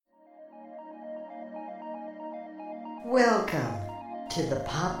Welcome to the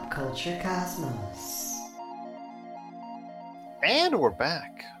Pop Culture Cosmos. And we're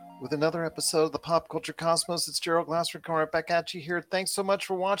back with another episode of the Pop Culture Cosmos. It's Gerald Glassford coming right back at you here. Thanks so much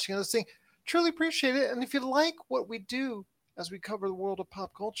for watching and listening. Truly appreciate it. And if you like what we do as we cover the world of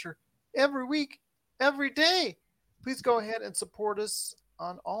pop culture every week, every day, please go ahead and support us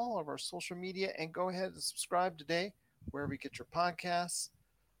on all of our social media and go ahead and subscribe today wherever you get your podcasts.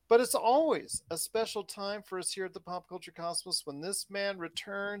 But it's always a special time for us here at the Pop Culture Cosmos when this man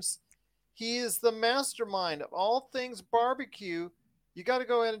returns. He is the mastermind of all things barbecue. You got to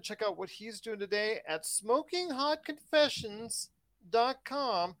go ahead and check out what he's doing today at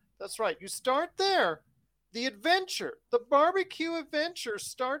SmokingHotConfessions.com. That's right. You start there. The adventure, the barbecue adventure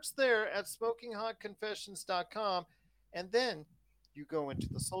starts there at SmokingHotConfessions.com. And then you go into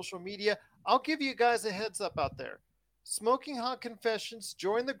the social media. I'll give you guys a heads up out there. Smoking Hot Confessions.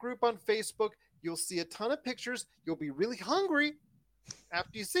 Join the group on Facebook. You'll see a ton of pictures. You'll be really hungry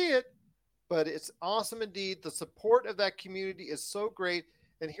after you see it, but it's awesome indeed. The support of that community is so great.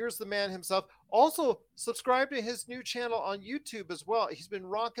 And here's the man himself. Also, subscribe to his new channel on YouTube as well. He's been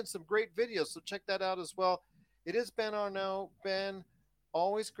rocking some great videos, so check that out as well. It is Ben Arnault. Ben,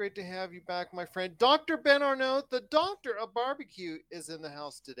 always great to have you back, my friend. Dr. Ben Arnault, the doctor of barbecue, is in the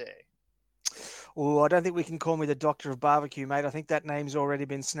house today. Oh, I don't think we can call me the Doctor of Barbecue, mate. I think that name's already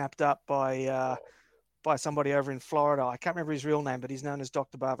been snapped up by somebody over in Florida. I can't remember his real name, but he's known as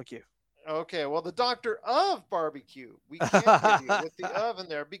Dr. Barbecue. Okay, well, the Doctor of Barbecue. We can't give you with the oven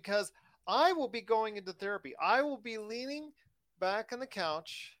there because I will be going into therapy. I will be leaning back on the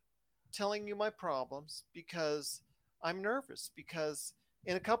couch telling you my problems because I'm nervous because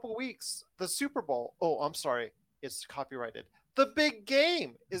in a couple of weeks, the Super Bowl, I'm sorry, it's copyrighted. The big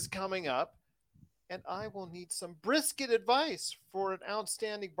game is coming up. And I will need some brisket advice for an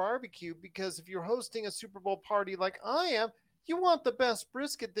outstanding barbecue because if you're hosting a Super Bowl party like I am, you want the best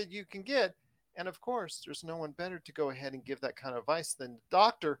brisket that you can get. And of course, there's no one better to go ahead and give that kind of advice than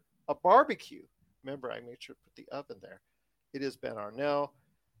Doctor a Barbecue. Remember, I made sure to put the oven there. It is Ben Arnault.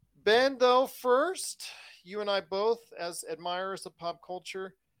 Ben, though, first, you and I both, as admirers of pop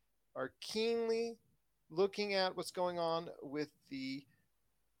culture, are keenly looking at what's going on with the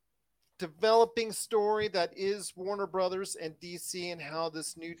developing story that is Warner Brothers and DC and how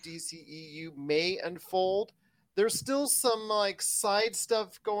this new DCEU may unfold. There's still some like side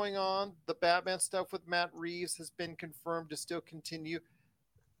stuff going on. The Batman stuff with Matt Reeves has been confirmed to still continue.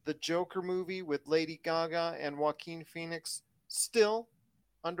 The Joker movie with Lady Gaga and Joaquin Phoenix still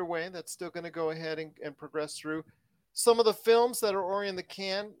underway. That's still going to go ahead and progress through. Some of the films that are already in the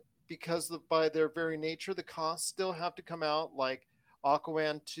can because by their very nature, the costs still have to come out like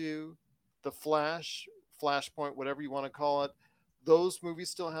Aquaman 2, The Flash, Flashpoint, whatever you want to call it. Those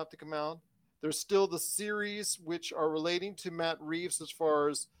movies still have to come out. There's still the series which are relating to Matt Reeves as far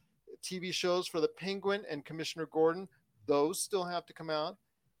as TV shows for the Penguin and Commissioner Gordon. Those still have to come out.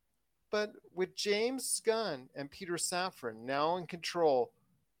 But with James Gunn and Peter Safran now in control,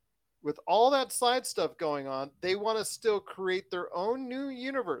 with all that side stuff going on, they want to still create their own new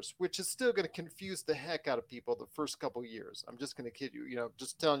universe, which is still going to confuse the heck out of people the first couple years. I'm just going to kid you,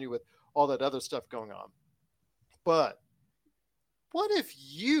 just telling you with all that other stuff going on. But what if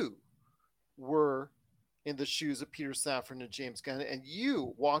you were in the shoes of Peter Safran and James Gunn and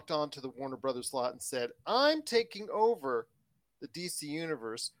you walked onto the Warner Brothers lot and said, I'm taking over the DC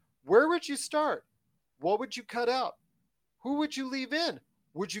universe? Where would you start? What would you cut out? Who would you leave in?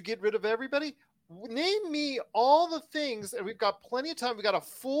 Would you get rid of everybody? Name me all the things, and we've got plenty of time. We've got a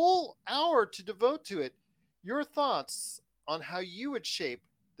full hour to devote to it. Your thoughts on how you would shape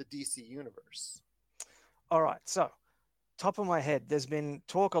the DC universe. All right, so top of my head, there's been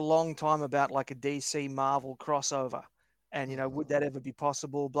talk a long time about like a DC Marvel crossover, and would that ever be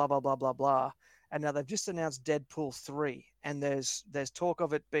possible? Blah blah blah blah blah. And now they've just announced Deadpool 3, and there's talk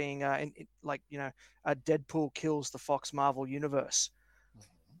of it being a Deadpool kills the Fox Marvel universe.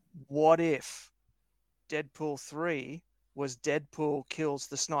 What if Deadpool 3 was Deadpool kills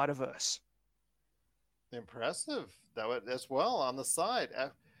the Snyderverse? Impressive. That would as well on the side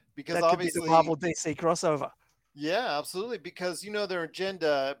because that obviously could be the Marvel DC crossover. Yeah, absolutely. Because their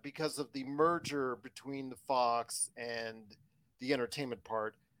agenda because of the merger between the Fox and the entertainment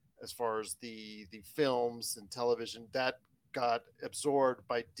part, as far as the films and television, that got absorbed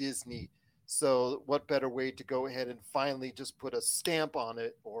by Disney. So what better way to go ahead and finally just put a stamp on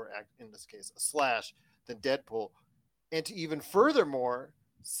it, or in this case, a slash, than Deadpool? And to even furthermore,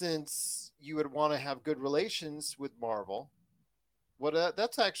 since you would want to have good relations with Marvel,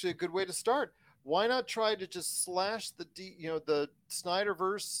 that's actually a good way to start. Why not try to just slash the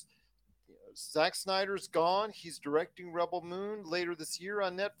Snyderverse Zack Snyder's gone. He's directing Rebel Moon later this year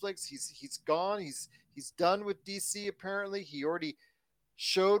on Netflix. He's gone. He's done with DC. Apparently, he already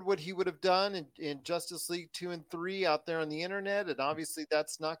showed what he would have done in Justice League 2 and 3 out there on the internet, and obviously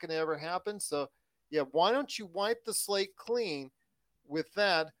that's not going to ever happen. So, yeah, why don't you wipe the slate clean with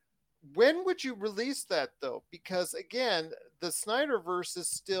that? When would you release that though? Because again, the Snyderverse is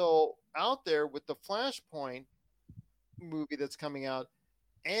still out there with the Flashpoint movie that's coming out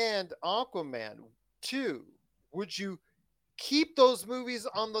and Aquaman 2. Would you keep those movies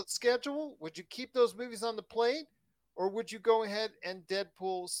on the schedule? Would you keep those movies on the plate? Or would you go ahead and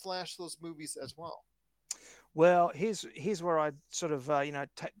Deadpool slash those movies as well? Well, here's where I sort of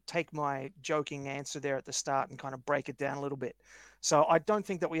take my joking answer there at the start and kind of break it down a little bit. So I don't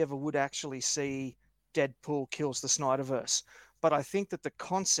think that we ever would actually see Deadpool kills the Snyderverse, but I think that the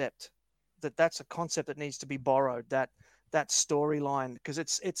concept that's a concept that needs to be borrowed. That storyline, because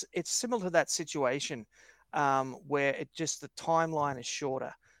it's similar to that situation where it just the timeline is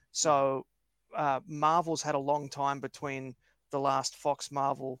shorter. So Marvel's had a long time between the last Fox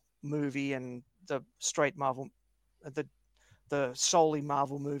Marvel movie and the straight Marvel, the solely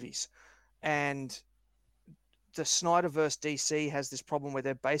Marvel movies, and the Snyderverse DC has this problem where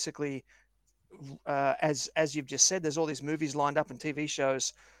they're basically, as you've just said, there's all these movies lined up and TV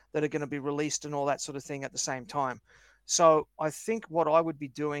shows that are going to be released and all that sort of thing at the same time. So I think what I would be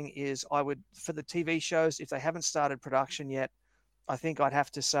doing is I would, for the TV shows, if they haven't started production yet, I think I'd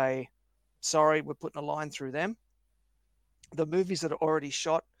have to say, sorry, we're putting a line through them. The movies that are already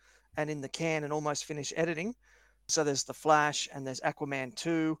shot and in the can and almost finished editing. So there's The Flash and there's Aquaman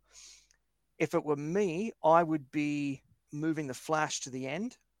 2. If it were me, I would be moving The Flash to the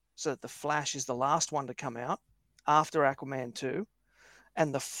end so that The Flash is the last one to come out after Aquaman 2.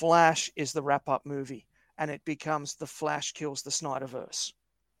 And The Flash is the wrap-up movie. And it becomes The Flash kills the Snyderverse.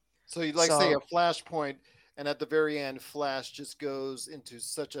 So you'd say a Flashpoint, and at the very end, Flash just goes into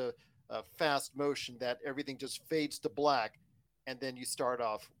such a fast motion that everything just fades to black, and then you start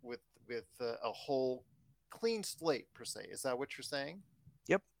off with a whole clean slate per se. Is that what you're saying?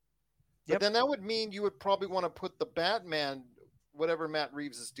 Yep. But then that would mean you would probably want to put the Batman, whatever Matt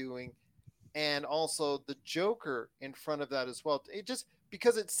Reeves is doing, and also the Joker in front of that as well. It just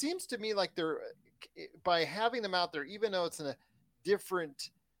because it seems to me like they're by having them out there, even though it's in a different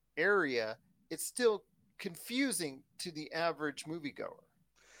area, it's still confusing to the average moviegoer.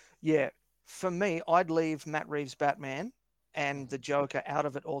 Yeah, for me, I'd leave Matt Reeves' Batman and the Joker out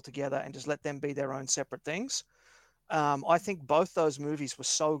of it altogether and just let them be their own separate things. I think both those movies were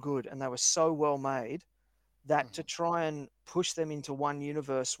so good and they were so well made that to try and push them into one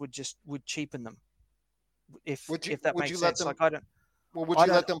universe would cheapen them. If that makes sense. Like I don't. Well, would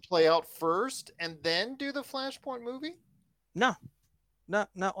you let them play out first and then do the Flashpoint movie? No.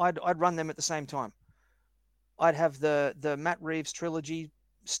 I'd run them at the same time. I'd have the Matt Reeves trilogy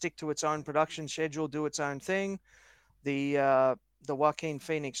stick to its own production schedule, do its own thing. The Joaquin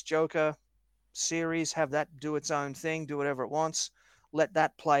Phoenix Joker series, have that do its own thing, do whatever it wants. Let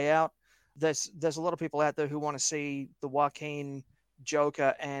that play out. There's a lot of people out there who want to see the Joaquin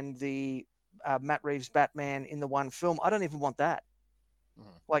Joker and the Matt Reeves Batman in the one film. I don't even want that.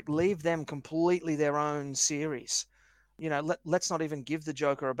 Like, leave them completely their own series. Let's not even give the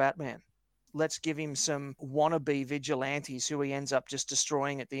Joker a Batman. Let's give him some wannabe vigilantes who he ends up just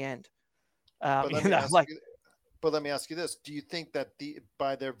destroying at the end. But let me ask you this: do you think that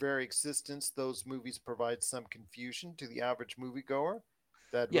by their very existence, those movies provide some confusion to the average moviegoer?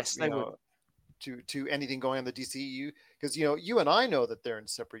 Yes, they would. To anything going on the DCEU, because you and I know that they're in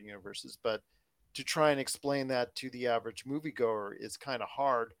separate universes, but to try and explain that to the average moviegoer is kind of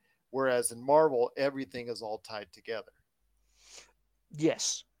hard. Whereas in Marvel, everything is all tied together.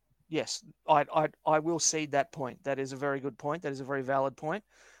 Yes, I will cede that point. That is a very good point. That is a very valid point.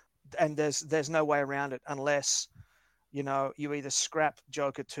 And there's no way around it unless, you either scrap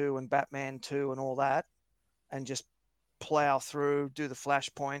Joker 2 and Batman 2 and all that and just plow through, do the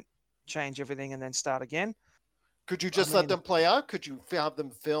Flashpoint, change everything, and then start again. Could you just let them play out? Could you have them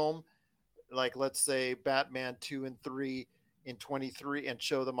film, like, let's say Batman 2 and 3 in 23 and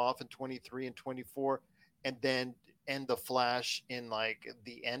show them off in 23 and 24 and then end the Flash in like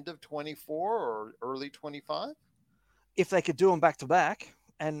the end of 24 or early 25? If they could do them back to back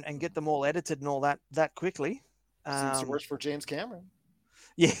and get them all edited and all that quickly. Seems worse for James Cameron.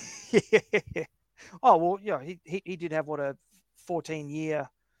 Yeah. Oh, well, yeah, he did have a 14-year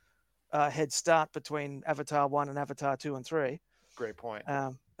head start between Avatar 1 and Avatar 2 and 3. Great point.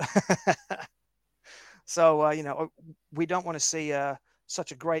 So, we don't want to see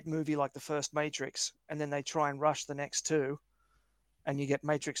such a great movie like the first Matrix, and then they try and rush the next two, and you get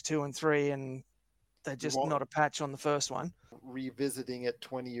Matrix 2 and 3, and they're just not a patch on the first one. Revisiting it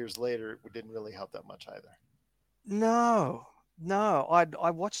 20 years later, it didn't really help that much either. No.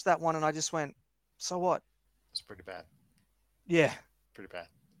 I watched that one and I just went, so what? It's pretty bad. Yeah. Pretty bad.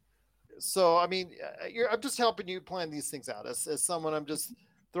 So, I mean, I'm just helping you plan these things out. As someone, I'm just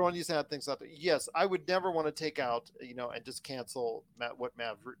throwing these things out there. Yes, I would never want to take out, and just cancel what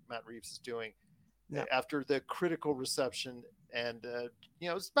Matt Reeves is doing. No. After the critical reception. And,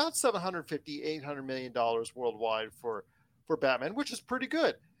 it's about $750, $800 million worldwide for Batman, which is pretty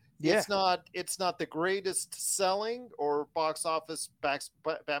good. Yeah. It's not the greatest selling or box office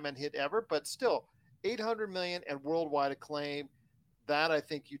Batman hit ever, but still $800 million and worldwide acclaim. That I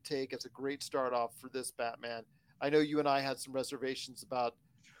think you take as a great start off for this Batman. I know you and I had some reservations about,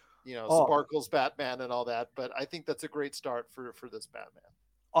 Sparkle's Batman and all that, but I think that's a great start for this Batman.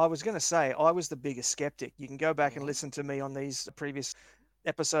 I was going to say, I was the biggest skeptic. You can go back and listen to me on these previous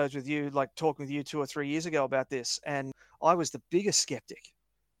episodes with you, like talking with you 2 or 3 years ago about this. And I was the biggest skeptic.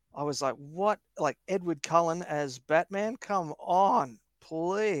 I was like, what? Like Edward Cullen as Batman? Come on,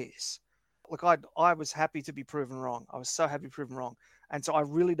 please. Look, I was happy to be proven wrong. I was so happy to be proven wrong. And so I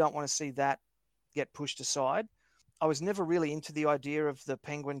really don't want to see that get pushed aside. I was never really into the idea of the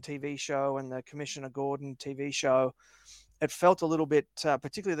Penguin TV show and the Commissioner Gordon TV show. It felt a little bit,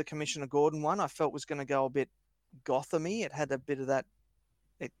 particularly the Commissioner Gordon one, I felt was going to go a bit Gotham-y. It had a bit of that.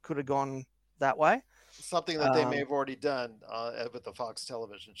 It could have gone that way. Something that they may have already done with the Fox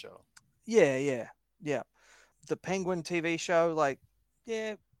television show. Yeah. The Penguin TV show,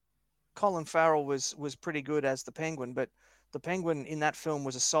 Colin Farrell was pretty good as the Penguin, but the Penguin in that film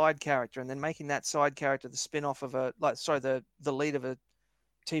was a side character, and then making that side character the spin-off of the lead of a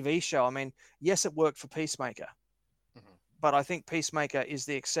TV show. I mean, yes, it worked for Peacemaker. But I think Peacemaker is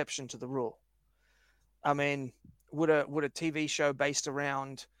the exception to the rule. I mean, would a TV show based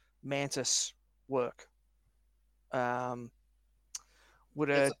around Mantis work? It's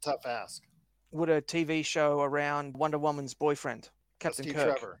a tough ask. Would a TV show around Wonder Woman's boyfriend, Captain Steve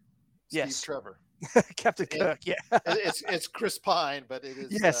Kirk? Trevor. Yes, Steve Trevor. Captain Kirk. Yeah. it's Chris Pine, but it is.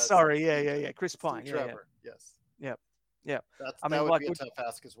 Yes, sorry. Yeah. Chris Pine. Steve Trevor. Yes. Yep. That would be a tough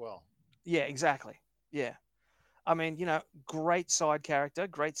ask as well. Yeah, exactly. Yeah. I mean, great side character,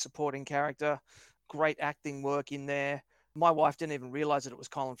 great supporting character, great acting work in there. My wife didn't even realize that it was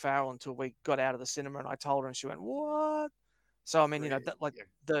Colin Farrell until we got out of the cinema, and I told her, and she went, "What?" So I mean,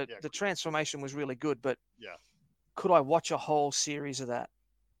 the transformation was really good, but could I watch a whole series of that?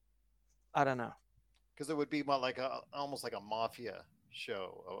 I don't know. Because it would be more like almost like a mafia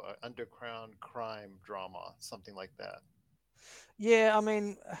show, an underground crime drama, something like that. Yeah, I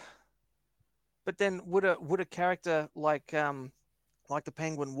mean. But then would a character like the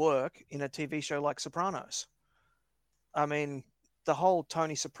Penguin work in a TV show like Sopranos? I mean, the whole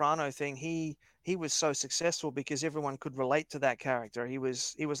Tony Soprano thing, he was so successful because everyone could relate to that character. He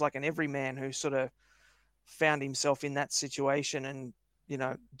was like an everyman who sort of found himself in that situation and,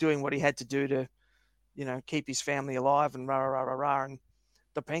 doing what he had to do to, keep his family alive and rah. And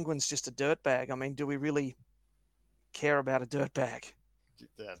the Penguin's just a dirtbag. I mean, do we really care about a dirtbag?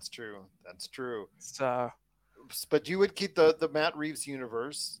 That's true. So, but you would keep the Matt Reeves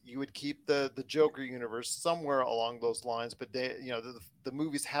universe. You would keep the Joker universe somewhere along those lines. But they, the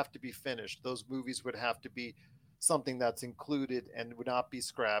movies have to be finished. Those movies would have to be something that's included and would not be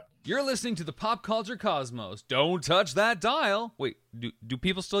scrapped. You're listening to the Pop Culture Cosmos. Don't touch that dial. Wait, do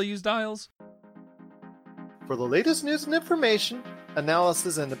people still use dials? For the latest news and information,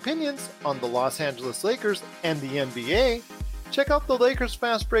 analysis and opinions on the Los Angeles Lakers and the NBA. Check out the Lakers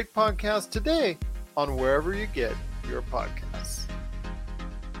Fast Break podcast today on wherever you get your podcasts.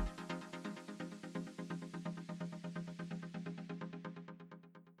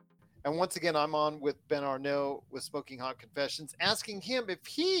 And once again, I'm on with Ben Arnault with Smoking Hot Confessions, asking him if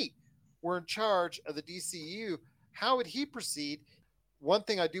he were in charge of the DCU, how would he proceed? One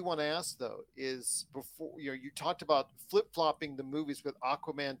thing I do want to ask, though, is before you talked about flip-flopping the movies with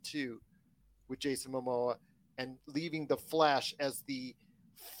Aquaman 2 with Jason Momoa, and leaving The Flash as the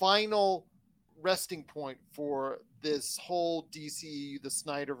final resting point for this whole DCU, the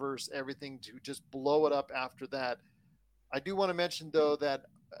Snyderverse, everything, to just blow it up after that. I do want to mention, though, that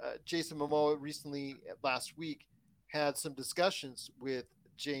Jason Momoa recently, last week, had some discussions with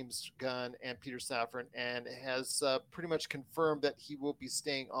James Gunn and Peter Safran, and has pretty much confirmed that he will be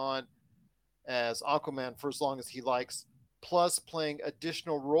staying on as Aquaman for as long as he likes, plus playing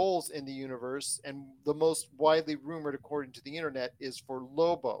additional roles in the universe. And the most widely rumored, according to the internet, is for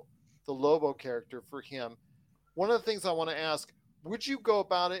Lobo, the Lobo character for him. One of the things I want to ask, would you go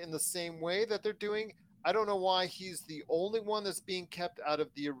about it in the same way that they're doing I don't know why he's the only one that's being kept out of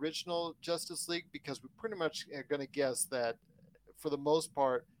the original Justice League, because we pretty much are going to guess that for the most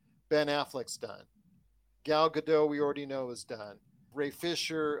part, Ben Affleck's done. Gal Gadot, we already know, is done. Ray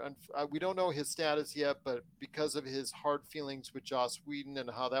Fisher, we don't know his status yet, but because of his hard feelings with Joss Whedon and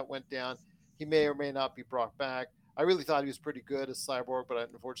how that went down, he may or may not be brought back. I really thought he was pretty good as Cyborg, but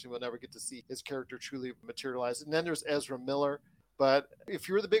unfortunately we'll never get to see his character truly materialize. And then there's Ezra Miller. But if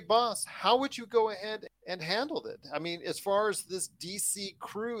you're the big boss, how would you go ahead and handle it? I mean, as far as this DC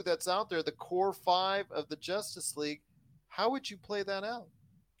crew that's out there, the core 5 of the Justice League, how would you play that out?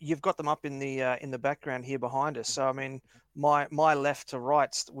 You've got them up in the background here behind us. So I mean, my left to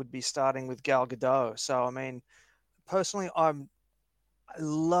right would be starting with Gal Gadot. So I mean, personally, I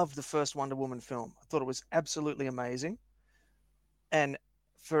love the first Wonder Woman film. I thought it was absolutely amazing, and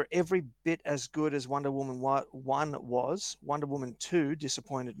for every bit as good as Wonder Woman 1 was, Wonder Woman 2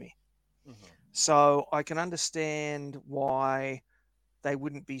 disappointed me. Mm-hmm. So I can understand why they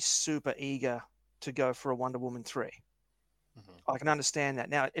wouldn't be super eager to go for a Wonder Woman 3. Mm-hmm. I can understand that.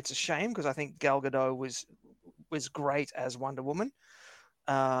 Now, it's a shame because I think Gal Gadot was great as Wonder Woman.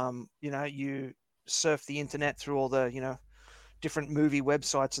 You surf the internet through all the, different movie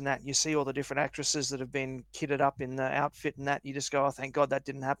websites and that, you see all the different actresses that have been kitted up in the outfit and that, you just go, oh, thank God that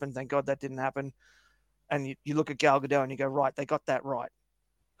didn't happen. Thank God that didn't happen. And you look at Gal Gadot and you go, right, they got that right.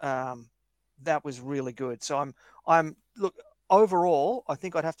 That was really good. So look, overall, I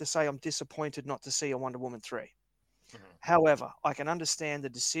think I'd have to say I'm disappointed not to see a Wonder Woman 3. Mm-hmm. However, I can understand the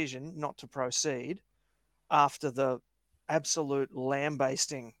decision not to proceed after the absolute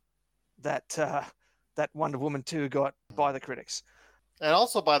lambasting that Wonder Woman 2 got by the critics. And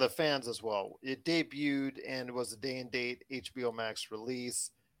also by the fans as well. It debuted and was a day and date HBO Max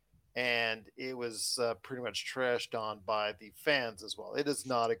release, and it was pretty much trashed on by the fans as well. It is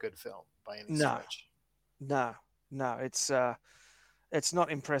not a good film by any stretch. No. It's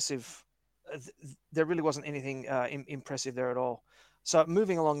not impressive. There really wasn't anything impressive there at all. So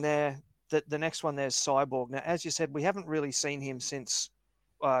moving along there, the next one there's Cyborg. Now, as you said, we haven't really seen him since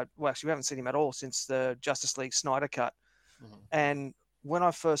we haven't seen him at all since the Justice League Snyder cut. Mm-hmm. And when I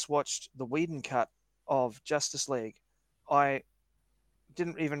first watched the Whedon cut of Justice League, I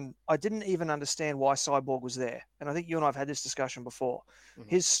didn't even understand why Cyborg was there. And I think you and I have had this discussion before. Mm-hmm.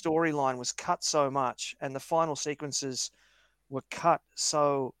 His storyline was cut so much, and the final sequences were cut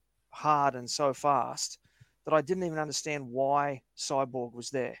so hard and so fast that I didn't even understand why Cyborg was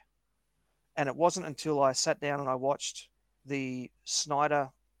there. And it wasn't until I sat down and I watched the Snyder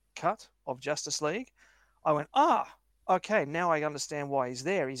cut of Justice League, I went, okay, now I understand why he's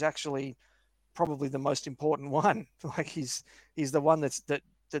there. He's actually probably the most important one. Like he's the one that's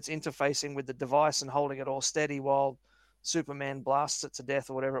interfacing with the device and holding it all steady while Superman blasts it to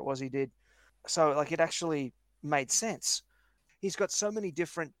death or whatever it was he did. So like it actually made sense. He's got so many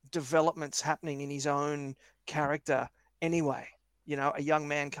different developments happening in his own character anyway. A young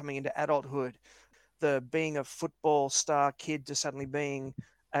man coming into adulthood, the being a football star kid to suddenly being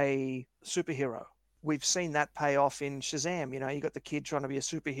a superhero. We've seen that pay off in Shazam. You got the kid trying to be a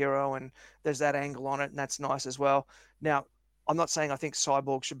superhero, and there's that angle on it, and that's nice as well. Now, I'm not saying I think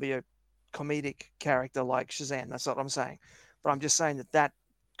Cyborg should be a comedic character like Shazam. That's not what I'm saying. But I'm just saying that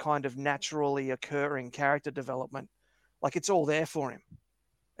kind of naturally occurring character development, like it's all there for him.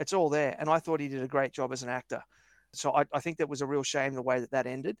 It's all there. And I thought he did a great job as an actor. So I think that was a real shame the way that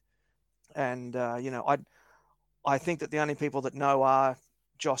ended. And, I think that the only people that know are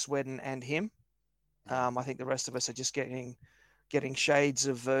Joss Whedon and him. I think the rest of us are just getting shades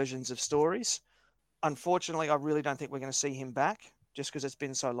of versions of stories. Unfortunately, I really don't think we're going to see him back just because it's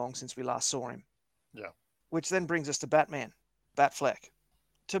been so long since we last saw him. Yeah. Which then brings us to Batman, Batfleck.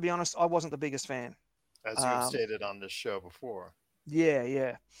 To be honest, I wasn't the biggest fan. As you have stated on this show before.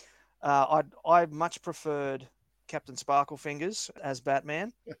 Yeah. I much preferred Captain Sparklefingers as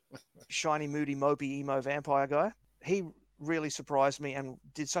Batman, shiny, moody, mopey, emo vampire guy. He really surprised me and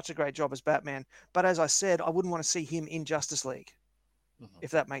did such a great job as Batman. But as I said, I wouldn't want to see him in Justice League,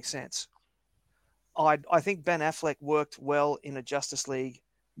 if that makes sense. I think Ben Affleck worked well in a Justice League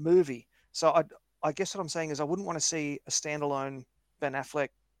movie. So I guess what I'm saying is I wouldn't want to see a standalone Ben Affleck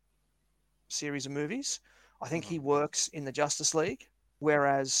series of movies. I think he works in the Justice League,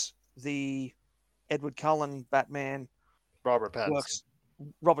 whereas the Edward Cullen Batman Robert Pattinson. Works.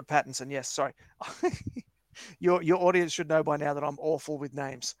 Robert Pattinson, yes, sorry. Your audience should know by now that I'm awful with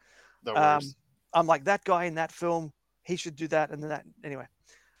names. No worries. I'm like, that guy in that film, he should do that and that. Anyway,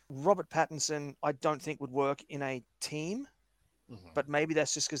 Robert Pattinson, I don't think would work in a team, but maybe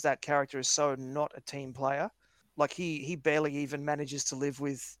that's just because that character is so not a team player. Like he barely even manages to live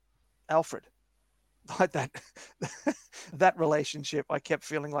with Alfred. like that that relationship, I kept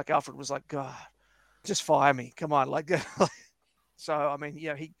feeling like Alfred was like, God, just fire me. Come on. Like, so, I mean,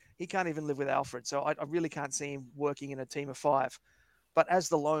 he can't even live with Alfred. So I really can't see him working in a team of 5. But as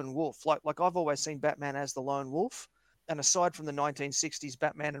the lone wolf, like I've always seen Batman as the lone wolf. And aside from the 1960s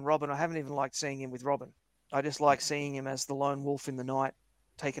Batman and Robin, I haven't even liked seeing him with Robin. I just like seeing him as the lone wolf in the night,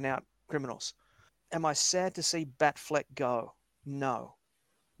 taking out criminals. Am I sad to see Batfleck go? No.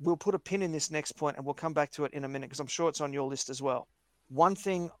 We'll put a pin in this next point and we'll come back to it in a minute because I'm sure it's on your list as well. One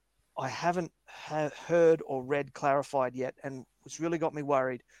thing I haven't heard or read clarified yet, and what's really got me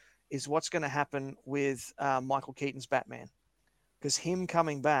worried, is what's going to happen with Michael Keaton's Batman. Because him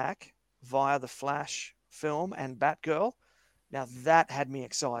coming back via the Flash film and Batgirl, now that had me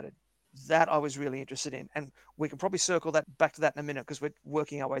excited. That I was really interested in. And we can probably circle that back to that in a minute because we're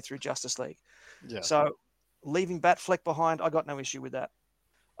working our way through Justice League. Yeah. So leaving Batfleck behind, I got no issue with that.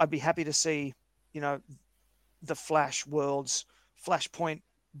 I'd be happy to see, the Flash worlds, Flashpoint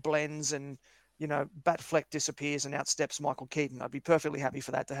blends, and, Batfleck disappears and outsteps Michael Keaton. I'd be perfectly happy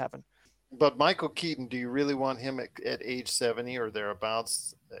for that to happen. But Michael Keaton, do you really want him at age 70 or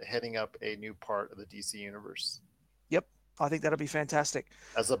thereabouts heading up a new part of the DC universe? Yep. I think that'd be fantastic.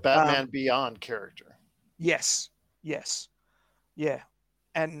 As a Batman Beyond character. Yes. Yeah.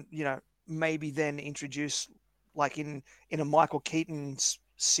 And, maybe then introduce, like in a Michael Keaton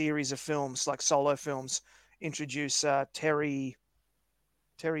series of films, like solo films, introduce Terry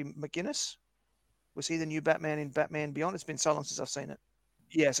McGinnis. Was he the new Batman in Batman Beyond? It's been so long since I've seen it.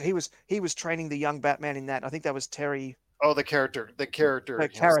 Yeah, so he was training the young Batman in that. I think that was Terry. Oh, the character. The character.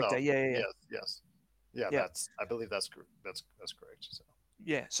 Yeah. Yes. Yeah, yeah. I believe that's correct. So.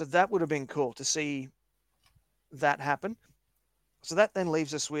 Yeah, so that would have been cool to see that happen. So that then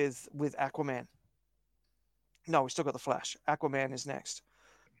leaves us with Aquaman. No, we still got the Flash. Aquaman is next.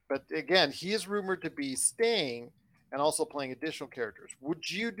 But again, he is rumored to be staying and also playing additional characters. Would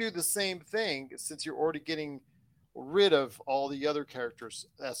you do the same thing since you're already getting rid of all the other characters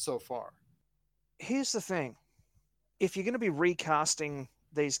so far? Here's the thing. If you're going to be recasting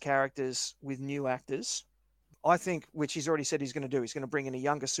these characters with new actors, I think, which he's already said he's going to do, he's going to bring in a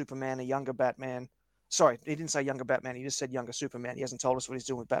younger Superman, a younger Batman. Sorry, he didn't say younger Batman. He just said younger Superman. He hasn't told us what he's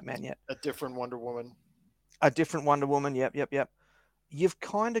doing with Batman yet. A different Wonder Woman. A different Wonder Woman. Yep. You've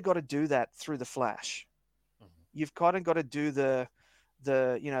kind of got to do that through the Flash. Mm-hmm. You've kind of got to do the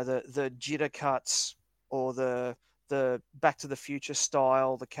jitter cuts or the Back to the Future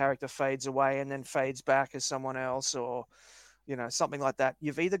style. The character fades away and then fades back as someone else, or something like that.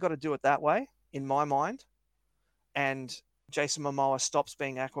 You've either got to do it that way, in my mind, and Jason Momoa stops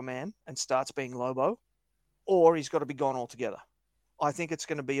being Aquaman and starts being Lobo, or he's got to be gone altogether. I think it's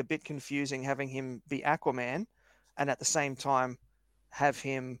going to be a bit confusing having him be Aquaman and at the same time have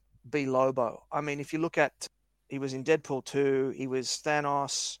him be Lobo. I mean, if you look at, he was in Deadpool 2, he was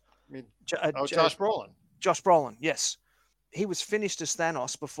Thanos. Josh Brolin. Josh Brolin, yes. He was finished as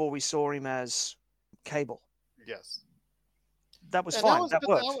Thanos before we saw him as Cable. Yes. That was fine. That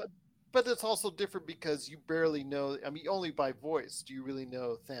worked. But it's also different because you barely know. I mean, only by voice do you really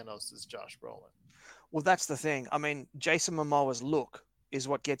know Thanos is Josh Brolin. Well, that's the thing. I mean, Jason Momoa's look is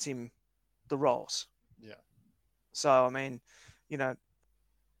what gets him the roles. Yeah. So, I mean,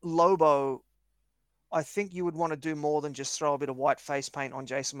 Lobo, I think you would want to do more than just throw a bit of white face paint on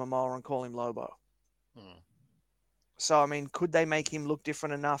Jason Momoa and call him Lobo. So, I mean, could they make him look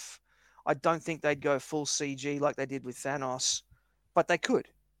different enough? I don't think they'd go full CG like they did with Thanos, but they could,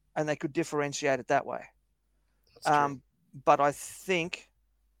 and they could differentiate it that way. That's true. But I think,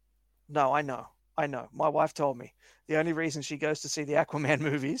 no, I know. My wife told me the only reason she goes to see the Aquaman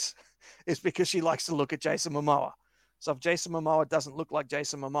movies is because she likes to look at Jason Momoa. So if Jason Momoa doesn't look like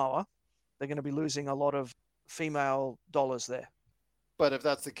Jason Momoa, they're going to be losing a lot of female dollars there. But if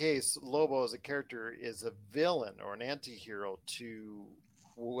that's the case, Lobo as a character is a villain or an anti-hero to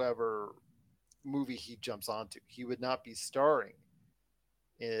whoever movie he jumps onto. He would not be starring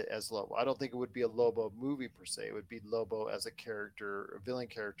as Lobo. I don't think it would be a Lobo movie per se. It would be Lobo as a character, a villain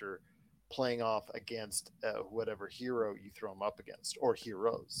character, playing off against whatever hero you throw him up against, or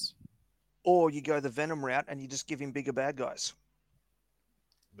heroes. Or you go the Venom route and you just give him bigger bad guys.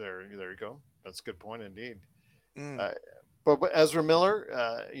 There you go. That's a good point indeed. But Ezra Miller,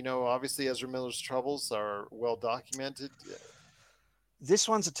 obviously Ezra Miller's troubles are well documented. This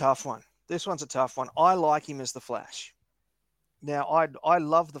one's a tough one. I like him as the Flash. Now, I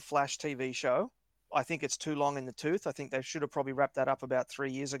love the Flash TV show. I think it's too long in the tooth. I think they should have probably wrapped that up about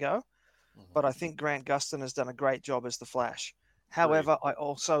 3 years ago. Mm-hmm. But I think Grant Gustin has done a great job as the Flash. However, I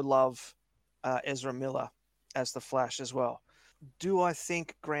also love Ezra Miller as the Flash as well. do I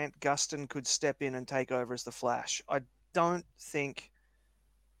think Grant Gustin could step in and take over as the Flash? I don't think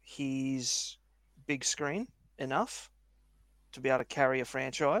he's big screen enough to be able to carry a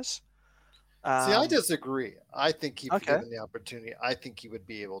franchise. See, I disagree. I think if Okay. given the opportunity, I think he would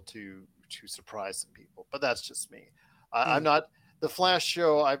be able to surprise some people. But that's just me. I'm not the Flash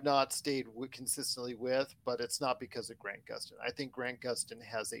show. I've not stayed consistently with, but it's not because of Grant Gustin. I think Grant Gustin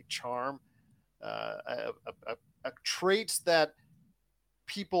has a charm, a traits that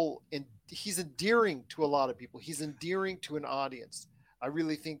people he's endearing to a lot of people. He's endearing to an audience. I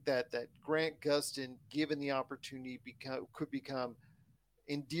really think that Grant Gustin, given the opportunity, could become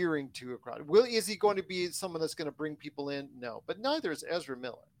endearing to a crowd. Is he going to be someone that's going to bring people in? No, but neither is Ezra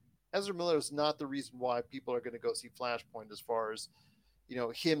Miller. Ezra Miller is not the reason why people are going to go see Flashpoint. As far as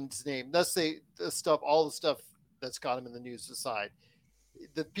him's name. Let's say all the stuff that's got him in the news aside,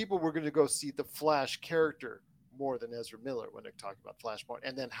 the people were going to go see the Flash character more than Ezra Miller when they're talking about Flashpoint,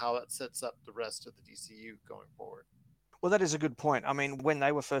 and then how it sets up the rest of the DCU going forward. Well, that is a good point. I mean, when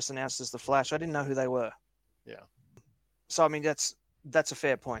they were first announced as the Flash, I didn't know who they were. Yeah. So I mean, that's a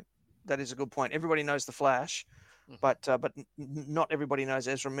fair point. That is a good point. Everybody knows the Flash, but not everybody knows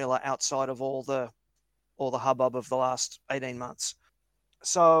Ezra Miller outside of all the hubbub of the last 18 months.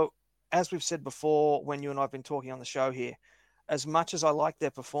 So, as we've said before, when you and I have been talking on the show here, as much as I like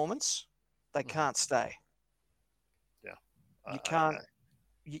their performance, they can't stay. Yeah.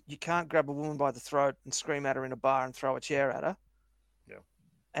 You can't grab a woman by the throat and scream at her in a bar and throw a chair at her. Yeah.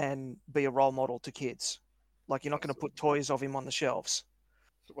 And be a role model to kids. Like, you're not going to put toys of him on the shelves.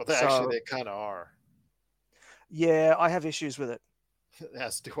 Well, actually, they kind of are. Yeah, I have issues with it.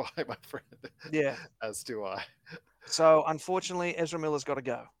 As do I, my friend. Yeah. As do I. So, unfortunately, Ezra Miller's got to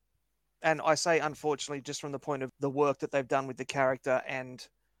go. And I say unfortunately just from the point of the work that they've done with the character. And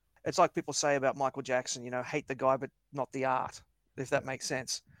it's like people say about Michael Jackson, hate the guy, but not the art, if that makes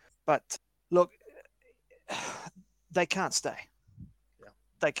sense. But look, they can't stay. Yeah.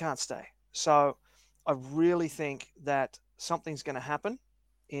 They can't stay. So I really think that something's going to happen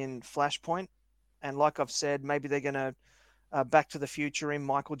in Flashpoint. And like I've said, maybe they're going to Back to the Future in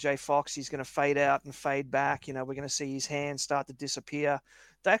Michael J. Fox. He's going to fade out and fade back. We're going to see his hands start to disappear.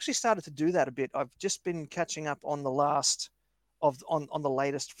 They actually started to do that a bit. I've just been catching up on the on the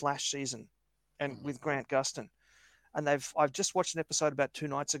latest Flash season, and with Grant Gustin, and I've just watched an episode about 2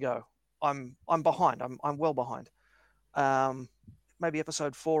 nights ago. I'm behind. I'm well behind. Maybe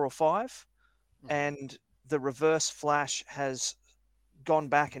episode 4 or 5, and the Reverse Flash has gone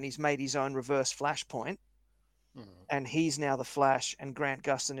back and he's made his own Reverse Flashpoint. And he's now the Flash, and Grant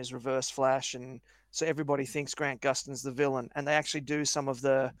Gustin is Reverse Flash, and so everybody thinks Grant Gustin's the villain. And they actually do some of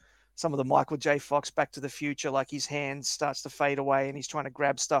the Michael J. Fox Back to the Future, like his hand starts to fade away and he's trying to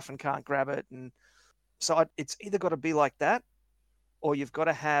grab stuff and can't grab it. And so it's either got to be like that, or you've got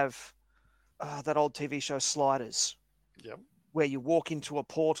to have that old TV show Sliders, where you walk into a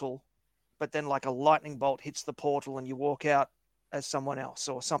portal, but then like a lightning bolt hits the portal and you walk out as someone else,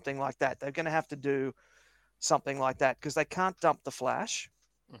 or something like that. They're going to have to do something like that, because they can't dump the Flash.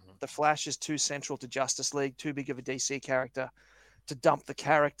 The Flash is too central to Justice League, too big of a DC character to dump the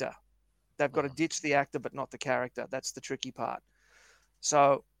character. They've got to ditch the actor, but not the character. That's the tricky part.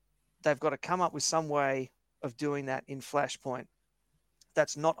 So they've got to come up with some way of doing that in Flashpoint.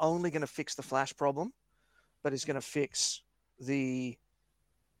 That's not only going to fix the Flash problem, but is going to fix the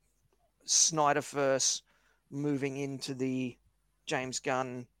Snyderverse moving into the James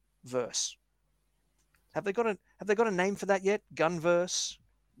Gunn verse. Have they got a name for that yet? Gunverse?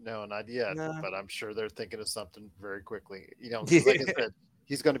 No, not yet. No. But I'm sure they're thinking of something very quickly. Like I said,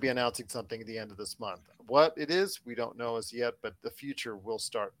 he's going to be announcing something at the end of this month. What it is, we don't know as yet, but the future will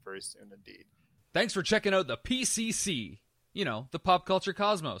start very soon indeed. Thanks for checking out the PCC, the Pop Culture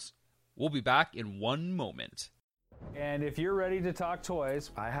Cosmos. We'll be back in one moment. And if you're ready to talk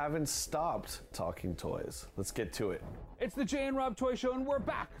toys, I haven't stopped talking toys. Let's get to it. it's the Jay and Rob Toy Show, and we're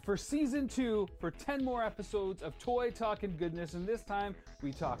back for Season 2 for 10 more episodes of Toy Talk and Goodness. And this time,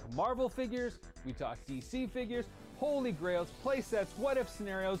 we talk Marvel figures, we talk DC figures, Holy Grails, play sets, what-if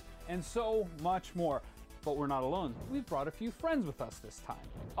scenarios, and so much more. But we're not alone. We've brought a few friends with us this time.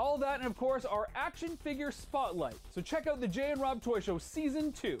 All that and, of course, our action figure spotlight. So check out the Jay and Rob Toy Show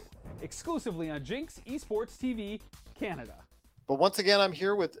Season 2, exclusively on Jinx Esports TV, Canada. But once again, I'm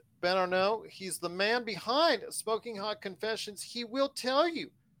here with Ben Arnault. He's the man behind Smoking Hot Confessions. He will tell you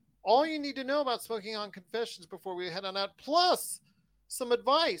all you need to know about Smoking Hot Confessions before we head on out, plus some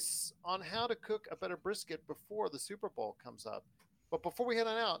advice on how to cook a better brisket before the Super Bowl comes up. But before we head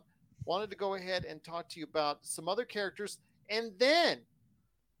on out, wanted to go ahead and talk to you about some other characters. And then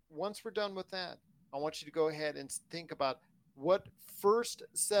once we're done with that, I want you to go ahead and think about what first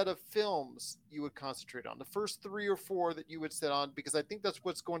set of films you would concentrate on, the first 3 or 4 that you would set on, because I think that's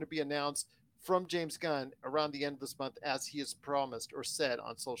what's going to be announced from James Gunn around the end of this month, as he has promised or said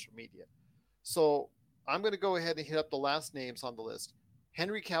on social media. So I'm going to go ahead and hit up the last names on the list.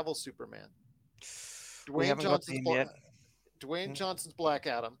 Henry Cavill, Superman. Dwayne Johnson's Black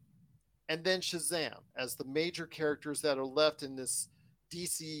Adam, and then Shazam as the major characters that are left in this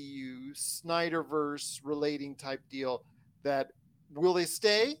DCU Snyderverse relating type deal. That will they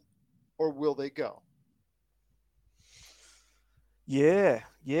stay or will they go? Yeah.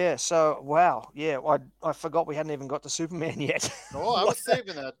 So wow, yeah. I forgot we hadn't even got to Superman yet. Oh, I was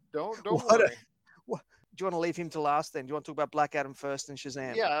saving that. Don't worry. Do you want to leave him to last then? Do you want to talk about Black Adam first and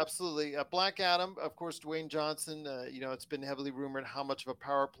Shazam? Yeah, absolutely. Black Adam, of course, Dwayne Johnson. It's been heavily rumored how much of a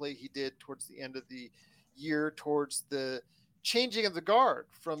power play he did towards the end of the year, towards the changing of the guard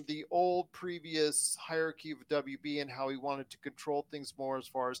from the old previous hierarchy of WB, and how he wanted to control things more as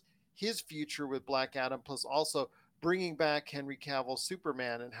far as his future with Black Adam, plus also bringing back Henry Cavill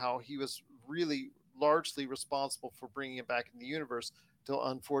Superman, and how he was really largely responsible for bringing him back in the universe, till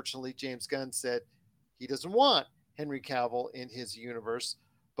unfortunately James Gunn said he doesn't want Henry Cavill in his universe.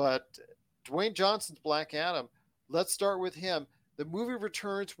 But Dwayne Johnson's Black Adam, let's start with him. The movie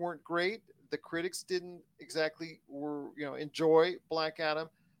returns weren't great. The critics didn't exactly enjoy Black Adam.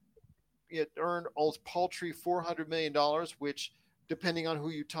 It earned a paltry $400 million, which, depending on who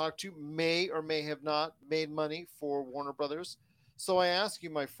you talk to, may or may have not made money for Warner Brothers. So I ask you,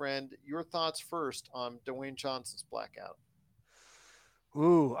 my friend, your thoughts first on Dwayne Johnson's Black Adam.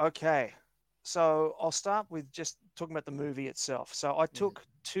 Ooh, okay. So I'll start with just talking about the movie itself. So I took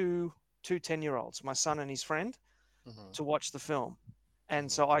two 10-year-olds, my son and his friend, to watch the film.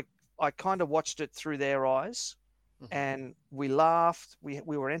 And so I kind of watched it through their eyes, and we laughed. We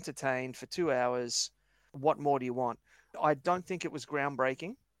were entertained for 2 hours. What more do you want? I don't think it was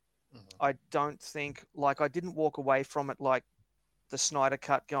groundbreaking. I don't think, I didn't walk away from it like the Snyder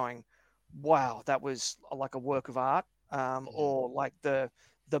Cut going, wow, that was like a work of art, or like the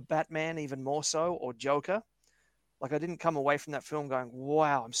Batman, even more so, or Joker. Like, I didn't come away from that film going,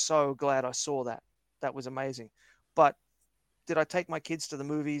 wow, I'm so glad I saw that. That was amazing. But did I take my kids to the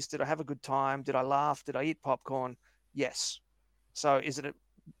movies? Did I have a good time? Did I laugh? Did I eat popcorn? Yes. So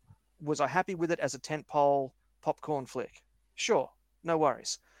was I happy with it as a tentpole popcorn flick? Sure. No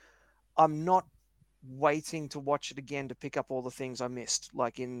worries. I'm not waiting to watch it again to pick up all the things I missed,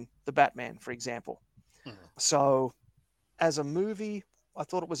 like in the Batman, for example. So as a movie, I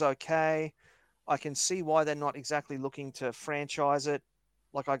thought it was okay. I can see why they're not exactly looking to franchise it.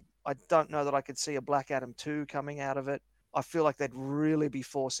 Like, I don't know that I could see a Black Adam 2 coming out of it. I feel like they'd really be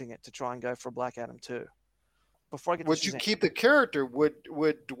forcing it to try and go for a Black Adam 2. Before I get would you keep the character? Would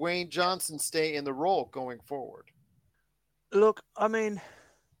Dwayne Johnson stay in the role going forward? Look, I mean,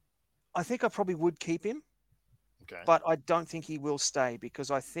 I think I probably would keep him. Okay. But I don't think he will stay,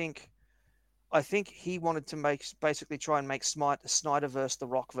 because I think he wanted to basically try and make Snyderverse the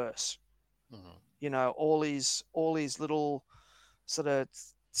Rockverse. All his little sort of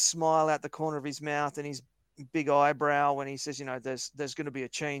smile out the corner of his mouth and his big eyebrow when he says, there's going to be a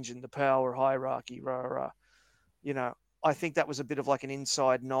change in the power hierarchy. Rah, rah. I think that was a bit of like an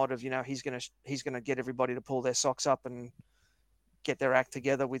inside nod of, he's going to get everybody to pull their socks up and get their act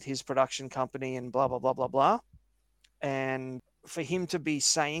together with his production company and blah, blah, blah, blah, blah. And for him to be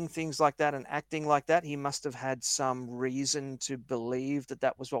saying things like that and acting like that, he must have had some reason to believe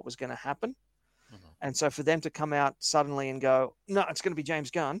that was what was going to happen. And so for them to come out suddenly and go, no, it's going to be James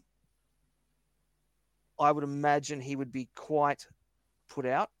Gunn, I would imagine he would be quite put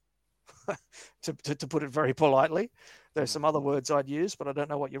out, to put it very politely. There's some other words I'd use, but I don't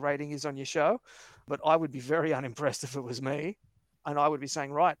know what your rating is on your show. But I would be very unimpressed if it was me. And I would be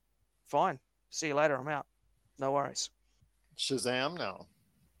saying, right, fine, see you later, I'm out. No worries. Shazam now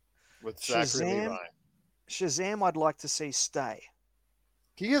with Zachary Levi. Shazam, I'd like to see stay.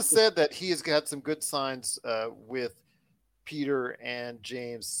 He has said that he has got some good signs with Peter and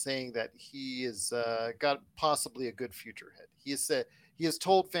James, saying that he has got possibly a good future ahead. He has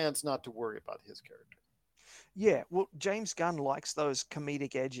told fans not to worry about his character. Yeah, well, James Gunn likes those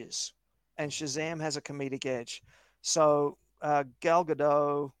comedic edges, and Shazam has a comedic edge. So Gal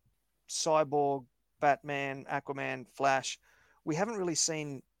Gadot, Cyborg, Batman, Aquaman, Flash, we haven't really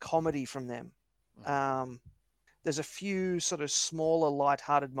seen comedy from them. There's a few sort of smaller,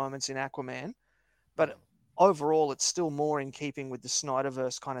 lighthearted moments in Aquaman, but overall, it's still more in keeping with the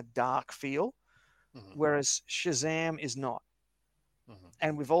Snyderverse kind of dark feel, whereas Shazam is not.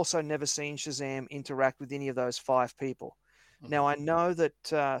 And we've also never seen Shazam interact with any of those 5 people. Now, I know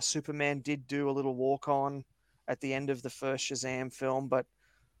that Superman did do a little walk-on at the end of the first Shazam film, but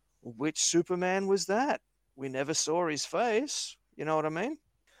which Superman was that? We never saw his face. You know what I mean?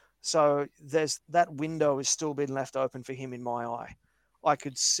 So there's that window is still been left open for him in my eye. I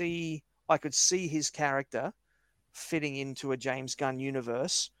could see his character fitting into a James Gunn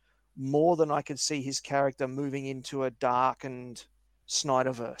universe more than I could see his character moving into a darkened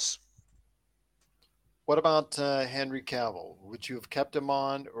Snyderverse. What about Henry Cavill? Would you have kept him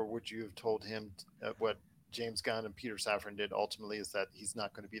on, or would you have told him what James Gunn and Peter Safran did ultimately is that he's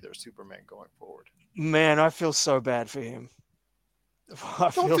not going to be their Superman going forward? Man, I feel so bad for him.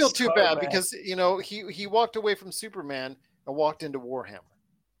 Don't feel too bad because, you know, he walked away from Superman and walked into Warhammer.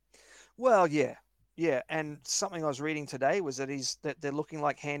 Well, yeah. And something I was reading today was that they're looking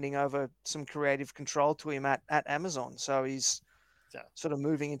like handing over some creative control to him at Amazon. So he's sort of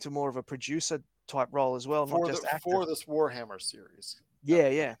moving into more of a producer type role as well, not just actor. For this Warhammer series.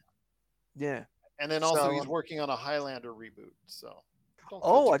 Yeah. And then also he's working on a Highlander reboot. So.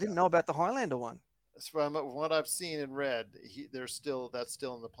 I didn't know about the Highlander one. From what I've seen and read, that's still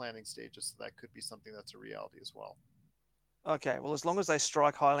in the planning stages. So that could be something that's a reality as well. Okay, well, as long as they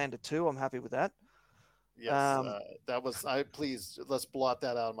strike Highlander 2, I'm happy with that. Yes, that was. Please let's blot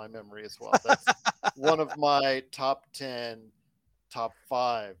that out of my memory as well. That's one of my top 10, top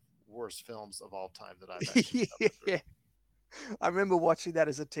 5 worst films of all time that I've actually yeah. I remember watching that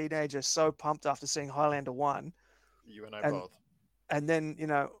as a teenager, so pumped after seeing Highlander 1. You and I both. And then, you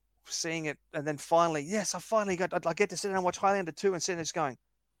know, seeing it, and then finally, yes, I get to sit down and watch Highlander 2 and sit there just going,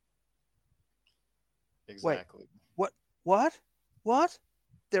 exactly. Wait, what?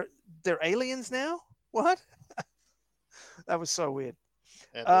 They're aliens now? What? That was so weird.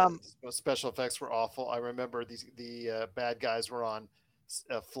 And the special effects were awful. I remember the bad guys were on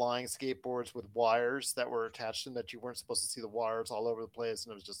flying skateboards with wires that were attached to them that you weren't supposed to see the wires all over the place.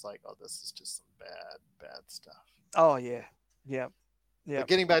 And it was just like, oh, this is just some bad stuff. Oh, yeah. Yeah. But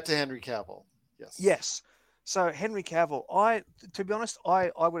getting back to Henry Cavill. Yes. So Henry Cavill, to be honest, I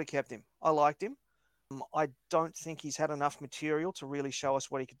would have kept him. I liked him. I don't think he's had enough material to really show us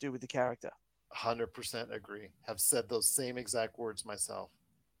what he could do with the character. 100% agree. Have said those same exact words myself.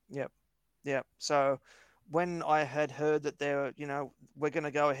 Yep. So when I had heard that we're going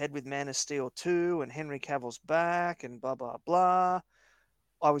to go ahead with Man of Steel 2 and Henry Cavill's back and blah, blah, blah,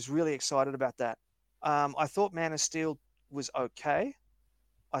 I was really excited about that. I thought Man of Steel was okay.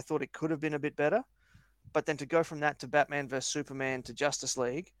 I thought it could have been a bit better. But then to go from that to Batman vs. Superman to Justice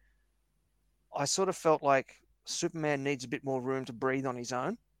League, I sort of felt like Superman needs a bit more room to breathe on his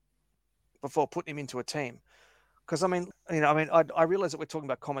own before putting him into a team. Because, I realize that we're talking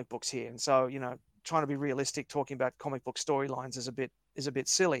about comic books here. And so, trying to be realistic, talking about comic book storylines is a bit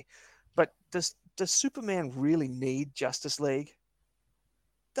silly. But does Superman really need Justice League?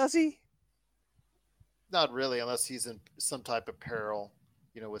 Does he? Not really, unless he's in some type of peril,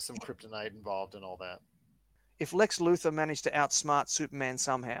 with some kryptonite involved and all that. If Lex Luthor managed to outsmart Superman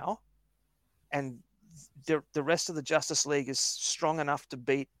somehow, and the rest of the Justice League is strong enough to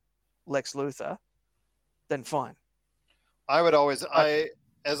beat Lex Luthor, then fine. I would always,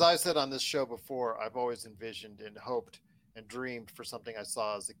 as I said on this show before, I've always envisioned and hoped and dreamed for something I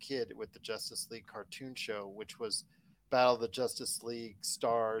saw as a kid with the Justice League cartoon show, which was Battle of the Justice League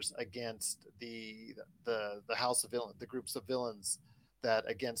stars against the House of Villains, the groups of villains that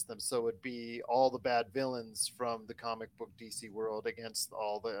against them. So it would be all the bad villains from the comic book DC world against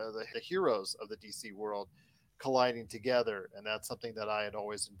all the heroes of the DC world colliding together. And that's something that I had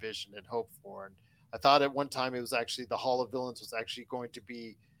always envisioned and hoped for. And I thought at one time it was actually the Hall of Villains was actually going to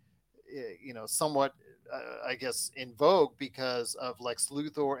be, somewhat, I guess, in vogue because of Lex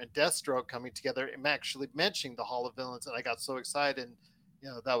Luthor and Deathstroke coming together and actually mentioning the Hall of Villains. And I got so excited.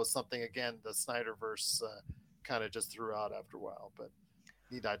 And, that was something, again, the Snyderverse kind of just threw out after a while. But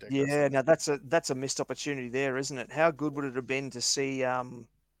need I digress? Yeah, now that's a missed opportunity there, isn't it? How good would it have been to see?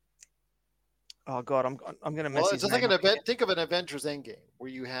 Oh God, I'm going to mess his it's name like an up event. Think of an Avengers Endgame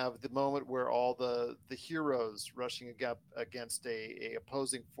where you have the moment where all the heroes rushing up against a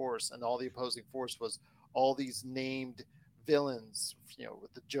opposing force, and all the opposing force was all these named villains,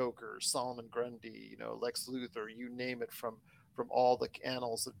 with the Joker, Solomon Grundy, Lex Luthor, you name it, from all the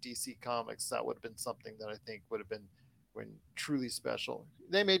annals of DC Comics. That would have been something that I think would have been truly special.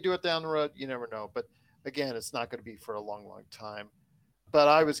 They may do it down the road, you never know, but again, it's not going to be for a long, long time. But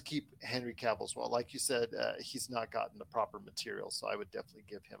I would keep Henry Cavill as well. Like you said, he's not gotten the proper material, so I would definitely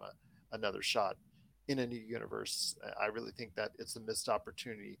give him another shot in a new universe. I really think that it's a missed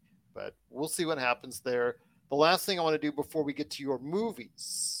opportunity, but we'll see what happens there. The last thing I want to do before we get to your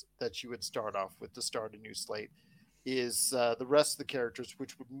movies that you would start off with to start a new slate is the rest of the characters,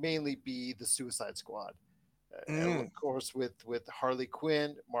 which would mainly be the Suicide Squad. And of course, with Harley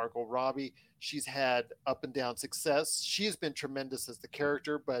Quinn, Margot Robbie, she's had up and down success. She's been tremendous as the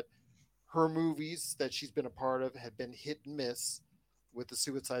character, but her movies that she's been a part of have been hit and miss. With the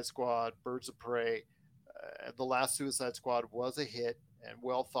Suicide Squad, Birds of Prey, the last Suicide Squad was a hit and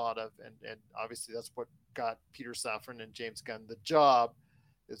well thought of, and obviously that's what got Peter Safran and James Gunn the job.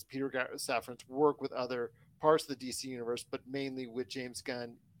 Is Peter Safran's work with other parts of the DC universe, but mainly with James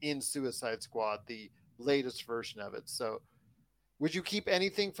Gunn in Suicide Squad, the latest version of it. So would you keep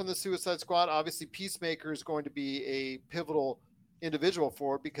anything from the Suicide Squad? Obviously Peacemaker is going to be a pivotal individual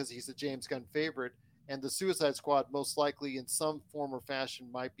for it because he's a James Gunn favorite, and the Suicide Squad most likely in some form or fashion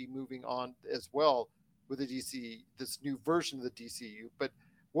might be moving on as well with the DC, this new version of the DCU. But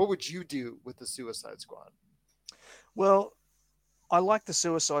what would you do with the Suicide Squad? Well, I like the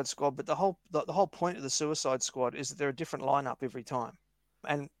Suicide Squad, but the whole point of the Suicide Squad is that they're a different lineup every time.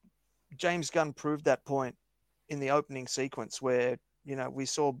 And James Gunn proved that point in the opening sequence where, you know, we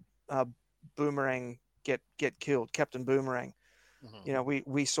saw Boomerang get killed, Captain Boomerang. Mm-hmm. You know,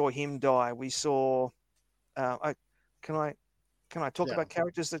 we saw him die. We saw can I talk about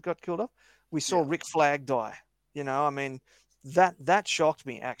characters that got killed off? We saw Rick Flag die. You know, I mean, that shocked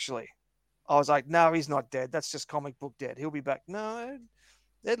me actually. I was like, no, he's not dead. That's just comic book dead. He'll be back. No,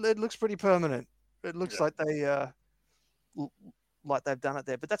 it looks pretty permanent. It looks like they've done it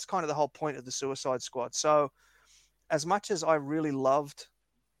there. But that's kind of the whole point of the Suicide Squad. So as much as I really loved,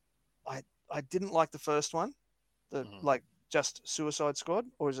 I didn't like the first one, like just Suicide Squad,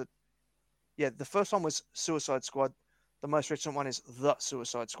 or is it? Yeah, the first one was Suicide Squad. The most recent one is The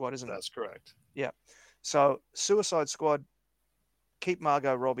Suicide Squad, isn't it? That's correct. Yeah. So Suicide Squad, keep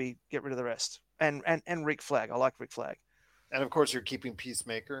Margot Robbie, get rid of the rest. And Rick Flag. I like Rick Flag. And of course you're keeping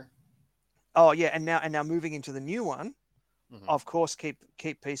Peacemaker. Oh yeah, and now moving into the new one, of course keep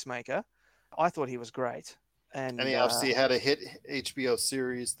Peacemaker. I thought he was great. And he obviously had a hit HBO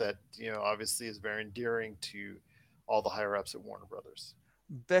series that, you know, obviously is very endearing to all the higher ups at Warner Brothers.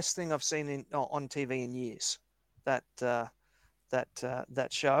 Best thing I've seen on TV in years. That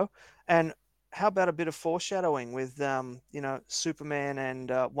show. And how about a bit of foreshadowing with you know, Superman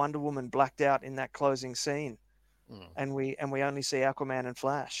and Wonder Woman blacked out in that closing scene, and we only see Aquaman and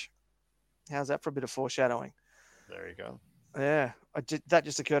Flash. How's that for a bit of foreshadowing? There you go. Yeah, that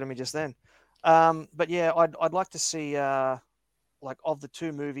just occurred to me just then. But yeah, I'd like to see like of the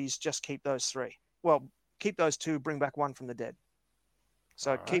two movies, just keep those three. Well, keep those two, bring back one from the dead.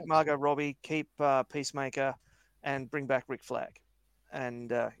 So keep Margot Robbie, keep Peacemaker, and bring back Rick Flag.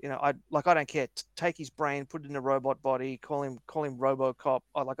 And you know, I don't care. Take his brain, put it in a robot body, call him RoboCop.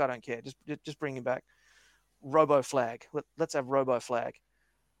 I don't care. Just bring him back. Robo Flag. Let's have Robo Flag,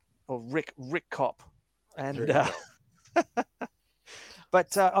 or Rick Cop. And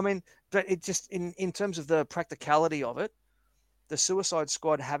but I mean, but it just in terms of the practicality of it, the Suicide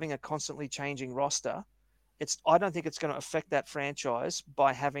Squad having a constantly changing roster, I don't think it's going to affect that franchise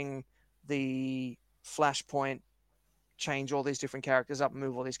by having the Flashpoint change all these different characters up and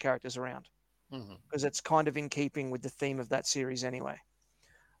move all these characters around, because it's kind of in keeping with the theme of that series anyway.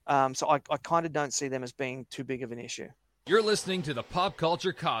 So I kind of don't see them as being too big of an issue. You're listening to the Pop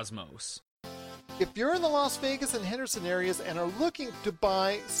Culture Cosmos. If you're in the Las Vegas and Henderson areas and are looking to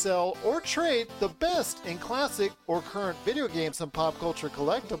buy, sell, or trade the best in classic or current video games and pop culture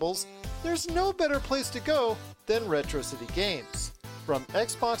collectibles, there's no better place to go than Retro City Games. From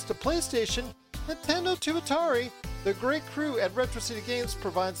Xbox to PlayStation, Nintendo to Atari, the great crew at Retro City Games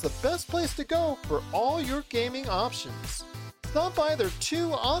provides the best place to go for all your gaming options. Stop by their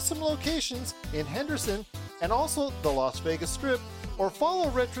two awesome locations in Henderson and also the Las Vegas Strip, or follow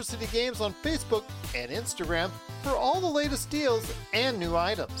Retro City Games on Facebook and Instagram for all the latest deals and new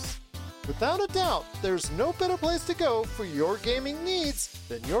items. Without a doubt, there's no better place to go for your gaming needs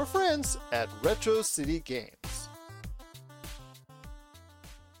than your friends at Retro City Games.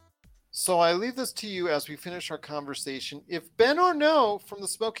 So I leave this to you as we finish our conversation. If Ben or No from the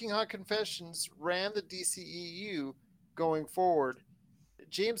Smoking Hot Confessions ran the DCEU going forward,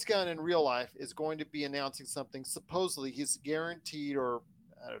 James Gunn in real life is going to be announcing something. Supposedly he's guaranteed, or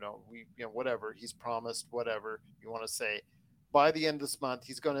I don't know, whatever he's promised, whatever you want to say, by the end of this month,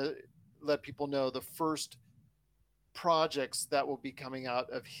 he's going to let people know the first projects that will be coming out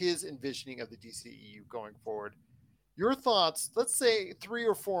of his envisioning of the DCEU going forward. Your thoughts, let's say 3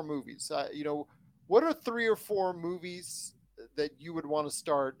 or 4 movies. What are 3 or 4 movies that you would want to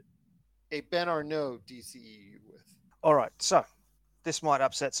start a Ben or No DCEU with? All right, so this might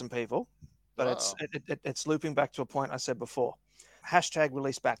upset some people, but it's looping back to a point I said before. Hashtag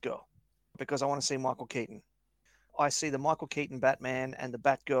release Batgirl, because I want to see Michael Keaton. I see the Michael Keaton Batman and the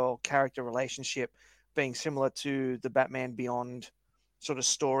Batgirl character relationship being similar to the Batman Beyond sort of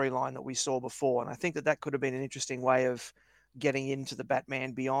storyline that we saw before. And I think that that could have been an interesting way of getting into the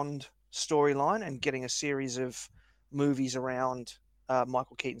Batman Beyond storyline and getting a series of movies around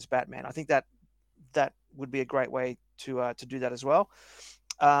Michael Keaton's Batman. I think that that would be a great way to do that as well.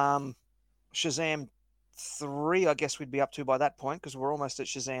 Shazam 3, I guess we'd be up to by that point, because we're almost at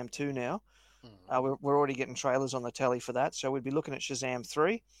Shazam 2 now. We're already getting trailers on the telly for that, so we'd be looking at Shazam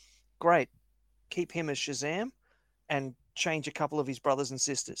 3. Great. Keep him as Shazam and change a couple of his brothers and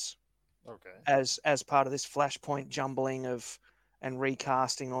sisters. Okay. As part of this Flashpoint jumbling of and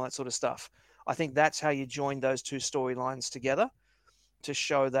recasting, all that sort of stuff. I think that's how you join those two storylines together to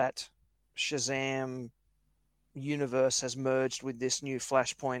show that Shazam universe has merged with this new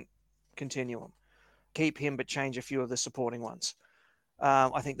Flashpoint continuum. Keep him, but change a few of the supporting ones.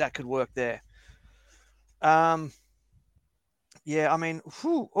 I think that could work there. Yeah, I mean,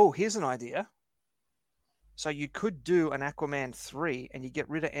 here's an idea. So you could do an Aquaman 3 and you get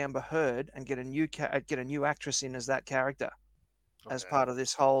rid of Amber Heard and get a new actress in as that character as part of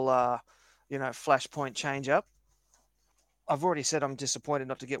this whole, Flashpoint change up. I've already said I'm disappointed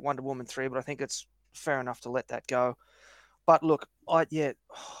not to get Wonder Woman 3, but I think it's fair enough to let that go. But look, what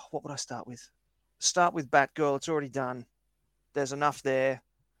would I start with? Start with Batgirl. It's already done. There's enough there.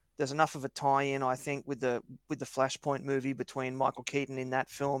 There's enough of a tie-in, I think, with the Flashpoint movie between Michael Keaton in that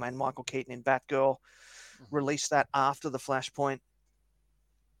film and Michael Keaton in Batgirl. Release that after the Flashpoint.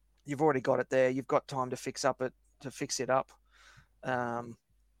 You've already got it there. You've got time to fix it up.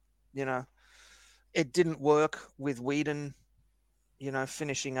 It didn't work with Whedon,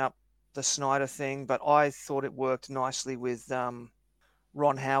 finishing up the Snyder thing, but I thought it worked nicely with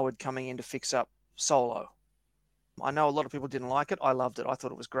Ron Howard coming in to fix up Solo. I know a lot of people didn't like it. I loved it. I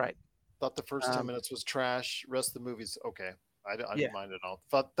thought it was great. Thought the first 10 minutes was trash. Rest of the movie's okay. I didn't mind it at all.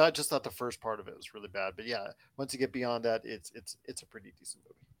 Thought the first part of it was really bad. But yeah, once you get beyond that, it's a pretty decent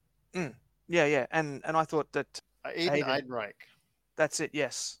movie. Yeah. And I thought that Aiden Eidenreich. That's it.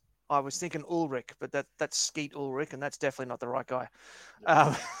 Yes, I was thinking Ulrich, but that's Skeet Ulrich, and that's definitely not the right guy.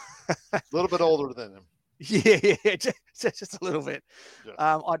 Yeah. A little bit older than him. Yeah, just a little bit.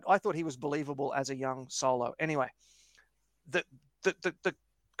 Yeah. I thought he was believable as a young Solo. Anyway, the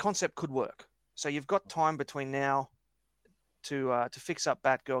concept could work. So you've got time between now to fix up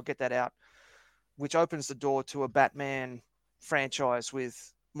Batgirl, get that out, which opens the door to a Batman franchise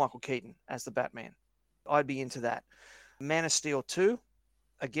with Michael Keaton as the Batman. I'd be into that. Man of Steel 2,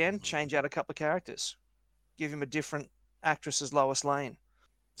 again, change out a couple of characters. Give him a different actress as Lois Lane.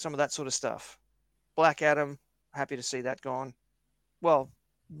 Some of that sort of stuff. Black Adam, happy to see that gone. Well,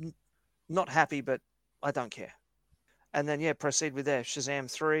 not happy, but I don't care. And then, proceed with there. Shazam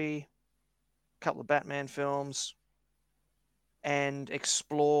 3, a couple of Batman films, and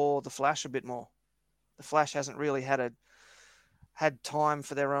explore the Flash a bit more. The Flash hasn't really had time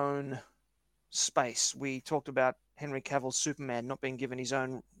for their own space. We talked about Henry Cavill's Superman not being given his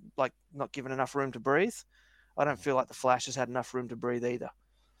own, not given enough room to breathe. I don't feel like the Flash has had enough room to breathe either.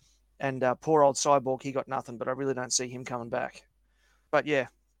 And poor old Cyborg, he got nothing, but I really don't see him coming back. But yeah,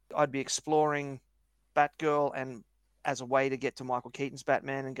 I'd be exploring Batgirl and as a way to get to Michael Keaton's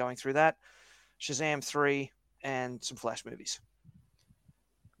Batman and going through that. Shazam 3 and some Flash movies.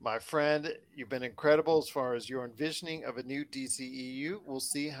 My friend, you've been incredible as far as your envisioning of a new DCEU. We'll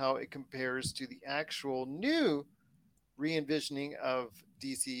see how it compares to the actual new re-envisioning of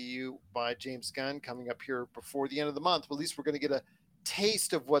DCEU by James Gunn coming up here before the end of the month. Well, at least we're going to get a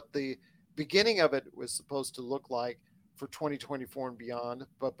taste of what the beginning of it was supposed to look like for 2024 and beyond.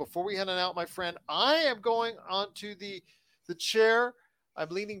 But before we head on out, my friend, I am going onto the chair. I'm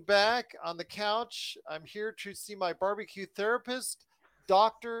leaning back on the couch. I'm here to see my barbecue therapist,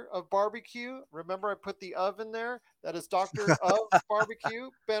 Doctor of Barbecue. Remember, I put the of in there. That is Doctor of Barbecue,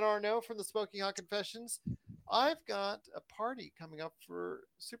 Ben Arnault from the Smoking Hot Confessions. I've got a party coming up for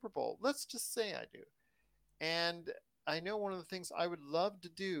Super Bowl. Let's just say I do. And I know one of the things I would love to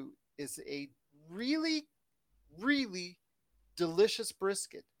do is a really, really delicious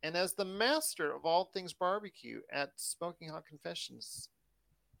brisket. And as the master of all things barbecue at Smoking Hot Confessions,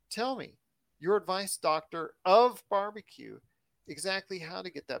 tell me your advice, Doctor of Barbecue, exactly how to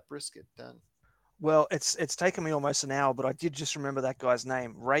get that brisket done. Well, it's taken me almost an hour, but I did just remember that guy's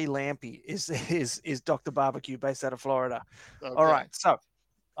name. Ray Lampy is Dr. Barbecue based out of Florida. Okay. All right, so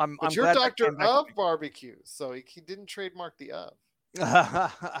But I'm you're glad Doctor that came back of to me. Barbecue, so he didn't trademark the of.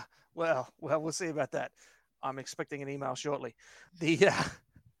 well, we'll see about that. I'm expecting an email shortly.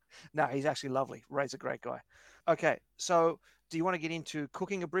 No, he's actually lovely. Ray's a great guy. Okay, so do you want to get into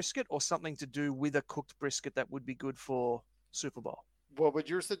cooking a brisket or something to do with a cooked brisket that would be good for Super Bowl? What would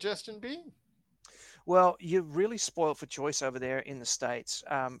your suggestion be? Well, you're really spoiled for choice over there in the States.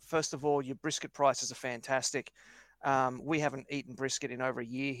 First of all, your brisket prices are fantastic. We haven't eaten brisket in over a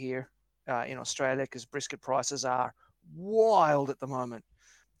year here in Australia because brisket prices are wild at the moment.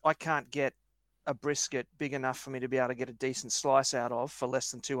 I can't get a brisket big enough for me to be able to get a decent slice out of for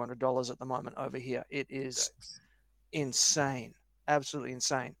less than $200 at the moment over here. It is insane, absolutely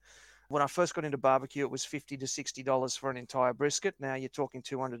insane. When I first got into barbecue, it was $50 to $60 for an entire brisket. Now you're talking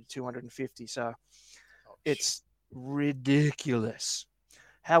 200 to 250. So it's ridiculous.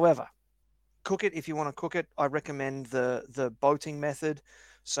 However, cook it if you want to cook it. I recommend the boating method.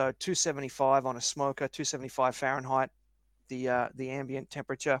 So 275 on a smoker, 275 Fahrenheit, the ambient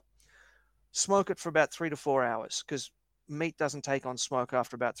temperature. Smoke it for about 3 to 4 hours because meat doesn't take on smoke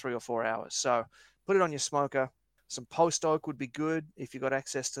after about 3 or 4 hours. So put it on your smoker. Some post oak would be good if you got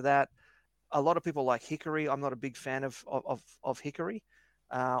access to that. A lot of people like hickory. I'm not a big fan of hickory.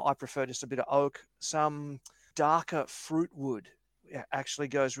 I prefer just a bit of oak. Some darker fruit wood actually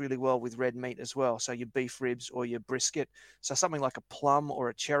goes really well with red meat as well. So your beef ribs or your brisket. So something like a plum or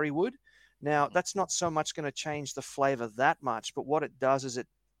a cherry wood. Now, that's not so much going to change the flavor that much, but what it does is it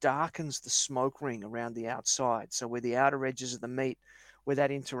darkens the smoke ring around the outside. So where the outer edges of the meat, where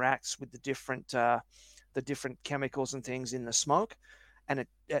that interacts with the different chemicals and things in the smoke. And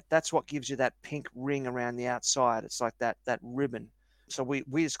that's what gives you that pink ring around the outside. It's like that ribbon. So we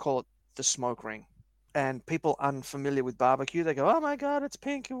just call it the smoke ring. And people unfamiliar with barbecue, they go, "Oh my God, it's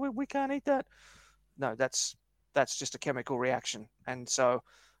pink. We can't eat that." No, that's just a chemical reaction. And so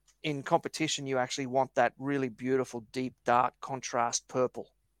in competition, you actually want that really beautiful, deep, dark contrast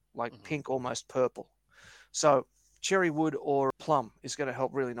purple, like pink, almost purple. So cherry wood or plum is going to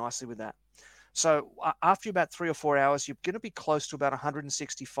help really nicely with that. So after about 3 or 4 hours, you're going to be close to about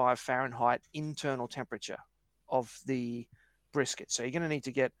 165 Fahrenheit internal temperature of the brisket. So you're going to need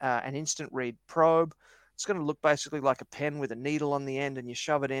to get an instant read probe. It's going to look basically like a pen with a needle on the end, and you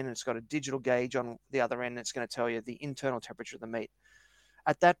shove it in, and it's got a digital gauge on the other end. And it's going to tell you the internal temperature of the meat.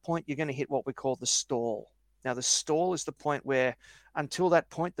 At that point, you're going to hit what we call the stall. Now, the stall is the point where, until that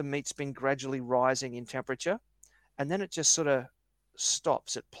point, the meat's been gradually rising in temperature, and then it just sort of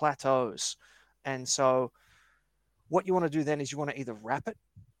stops, it plateaus. And so what you want to do then is you want to either wrap it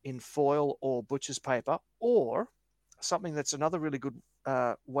in foil or butcher's paper, or something that's another really good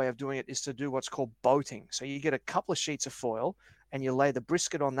way of doing it is to do what's called boating. So you get a couple of sheets of foil and you lay the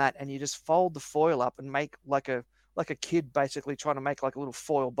brisket on that, and you just fold the foil up and make like a kid basically trying to make like a little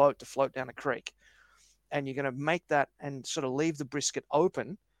foil boat to float down a creek. And you're going to make that and sort of leave the brisket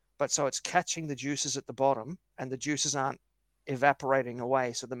open, but so it's catching the juices at the bottom and the juices aren't evaporating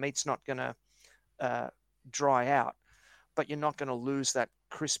away. So the meat's not going to dry out, but you're not going to lose that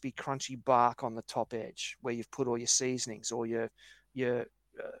crispy, crunchy bark on the top edge where you've put all your seasonings or your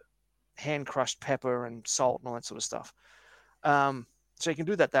hand crushed pepper and salt and all that sort of stuff. So you can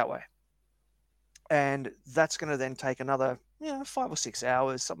do that way. And that's going to then take another 5 or 6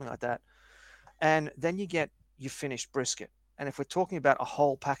 hours, something like that. And then you get your finished brisket. And if we're talking about a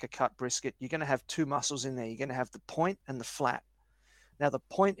whole pack of cut brisket, you're going to have two muscles in there. You're going to have the point and the flat. Now, the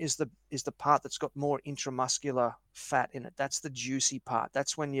point is the part that's got more intramuscular fat in it. That's the juicy part.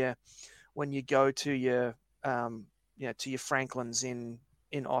 That's when you go to your to your Franklin's in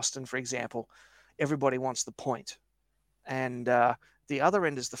Austin, for example. Everybody wants the point, and the other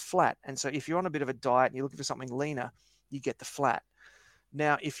end is the flat. And so, if you're on a bit of a diet and you're looking for something leaner, you get the flat.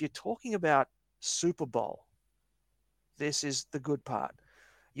 Now, if you're talking about Super Bowl, this is the good part.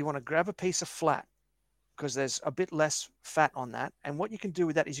 You want to grab a piece of flat, because there's a bit less fat on that. And what you can do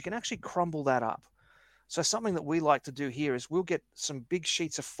with that is you can actually crumble that up. So something that we like to do here is we'll get some big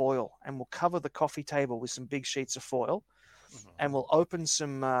sheets of foil and we'll cover the coffee table with some big sheets of foil, and we'll open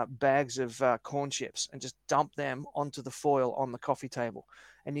some bags of corn chips and just dump them onto the foil on the coffee table.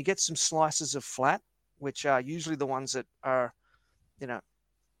 And you get some slices of flat, which are usually the ones that are,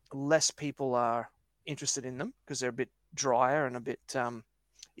 less people are interested in them because they're a bit drier and a bit,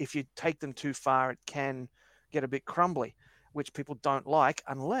 if you take them too far, it can get a bit crumbly, which people don't like,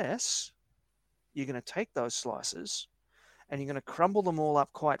 unless you're going to take those slices and you're going to crumble them all up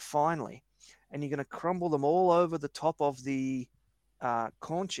quite finely, and you're going to crumble them all over the top of the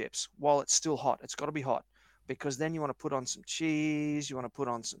corn chips while it's still hot. It's got to be hot, because then you want to put on some cheese, you want to put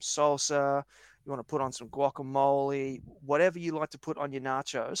on some salsa, you want to put on some guacamole, whatever you like to put on your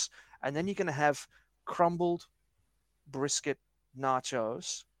nachos, and then you're going to have crumbled brisket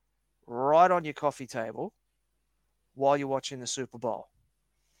nachos right on your coffee table while you're watching the Super Bowl.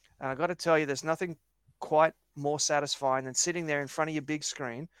 And I got to tell you, there's nothing quite more satisfying than sitting there in front of your big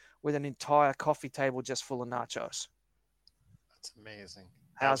screen with an entire coffee table just full of nachos. That's amazing.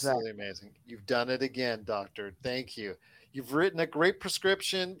 How's Absolutely amazing. You've done it again, Doctor. Thank you. You've written a great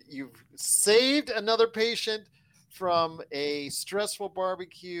prescription. You've saved another patient from a stressful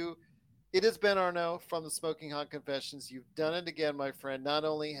barbecue. It has been Arno from the Smoking Hot Confessions. You've done it again, my friend. Not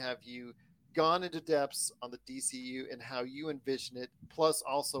only have you gone into depths on the DCU and how you envision it, plus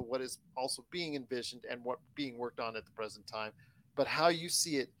also what is also being envisioned and what being worked on at the present time, but how you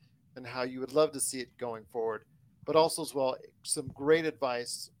see it and how you would love to see it going forward. But also as well, some great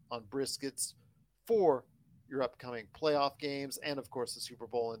advice on briskets for your upcoming playoff games and of course the Super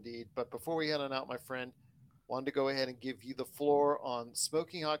Bowl indeed. But before we head on out, my friend, wanted to go ahead and give you the floor on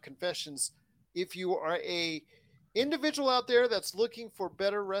Smoking Hot Confessions. If you are a individual out there that's looking for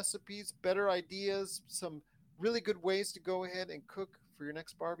better recipes, better ideas, some really good ways to go ahead and cook for your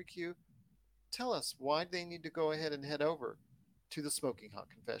next barbecue, tell us why they need to go ahead and head over to the Smoking Hot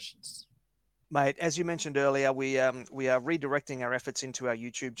Confessions. Mate, as you mentioned earlier, we are redirecting our efforts into our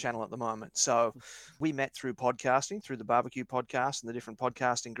YouTube channel at the moment. So we met through podcasting, through the Barbecue Podcast and the different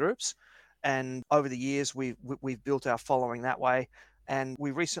podcasting groups. And over the years, we've built our following that way. And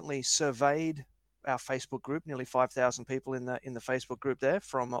we recently surveyed our Facebook group, nearly 5,000 people in the Facebook group there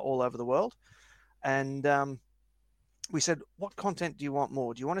from all over the world. And we said, what content do you want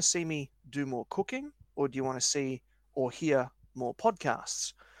more? Do you want to see me do more cooking, or do you want to see or hear more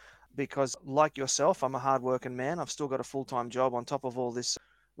podcasts? Because like yourself, I'm a hardworking man. I've still got a full-time job on top of all this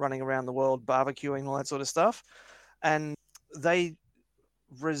running around the world, barbecuing, all that sort of stuff. And they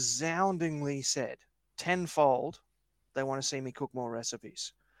resoundingly said tenfold, they want to see me cook more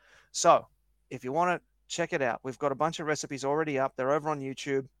recipes. So if you want to check it out, we've got a bunch of recipes already up. They're over on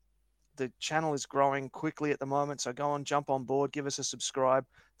YouTube. The channel is growing quickly at the moment. So go on, jump on board, give us a subscribe.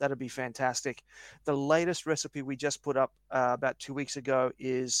 That'd be fantastic. The latest recipe we just put up about 2 weeks ago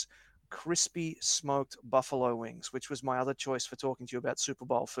is crispy smoked buffalo wings, which was my other choice for talking to you about Super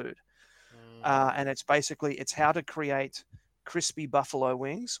Bowl food. And it's how to create crispy buffalo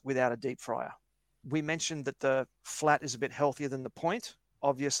wings without a deep fryer. We mentioned that the flat is a bit healthier than the point,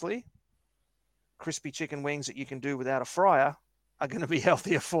 obviously. Crispy chicken wings that you can do without a fryer are going to be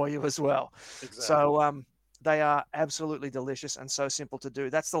healthier for you as well. Exactly. So they are absolutely delicious and so simple to do.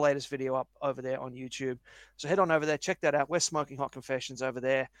 That's the latest video up over there on YouTube. So head on over there, check that out. We're Smoking Hot Confessions over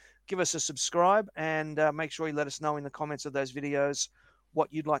there. Give us a subscribe and make sure you let us know in the comments of those videos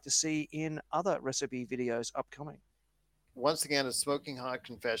what you'd like to see in other recipe videos upcoming. Once again, it's Smoking Hot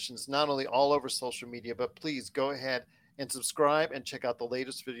Confessions, not only all over social media, but please go ahead and subscribe and check out the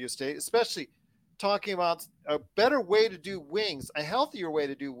latest videos today, especially talking about a better way to do wings, a healthier way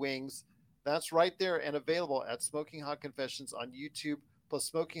to do wings. That's right there and available at Smoking Hot Confessions on YouTube,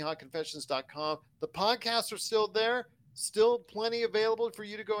 plus SmokingHotConfessions.com. The podcasts are still there, still plenty available for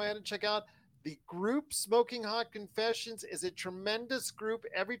you to go ahead and check out. The group Smoking Hot Confessions is a tremendous group.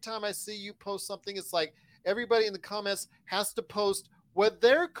 Every time I see you post something, it's like everybody in the comments has to post what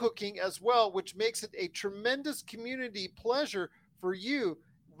they're cooking as well, which makes it a tremendous community pleasure for you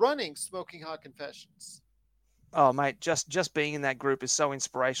running Smoking Hot Confessions. Oh, mate, just being in that group is so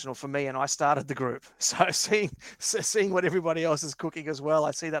inspirational for me, and I started the group. So seeing what everybody else is cooking as well,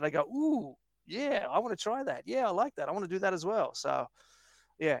 I see that, I go, ooh, yeah, I want to try that. Yeah, I like that. I want to do that as well. So,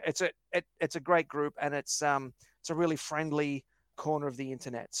 yeah, it's a great group, and it's a really friendly corner of the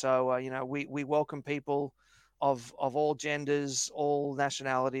internet. So, we welcome people of all genders, all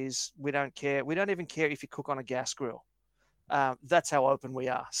nationalities. We don't care. We don't even care if you cook on a gas grill. That's how open we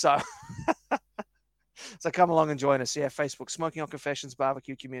are. So. So come along and join us. Yeah, Facebook, Smoking Hot Confessions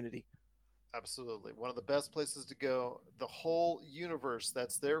Barbecue Community. Absolutely. One of the best places to go. The whole universe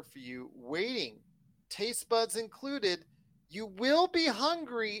that's there for you, waiting, taste buds included. You will be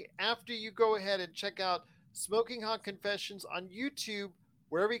hungry after you go ahead and check out Smoking Hot Confessions on YouTube,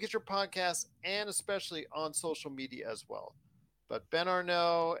 wherever you get your podcasts, and especially on social media as well. But Ben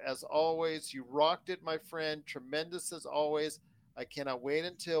Arno, as always, you rocked it, my friend. Tremendous as always. I cannot wait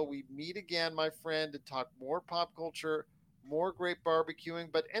until we meet again, my friend, to talk more pop culture, more great barbecuing.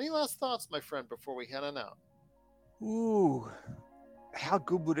 But any last thoughts, my friend, before we head on out? Ooh, how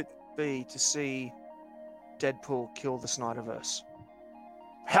good would it be to see Deadpool kill the Snyderverse?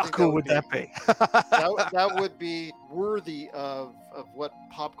 How cool would that be? that would be worthy of what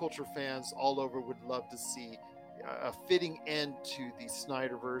pop culture fans all over would love to see. A fitting end to the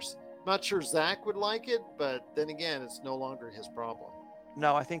Snyderverse. Not sure Zach would like it, but then again, it's no longer his problem.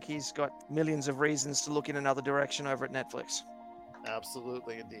 No, I think he's got millions of reasons to look in another direction over at Netflix.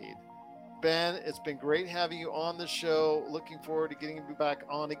 Absolutely, indeed. Ben, it's been great having you on the show. Looking forward to getting you back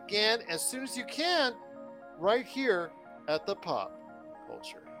on again as soon as you can, right here at the Pop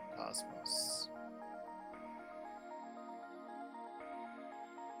Culture Cosmos.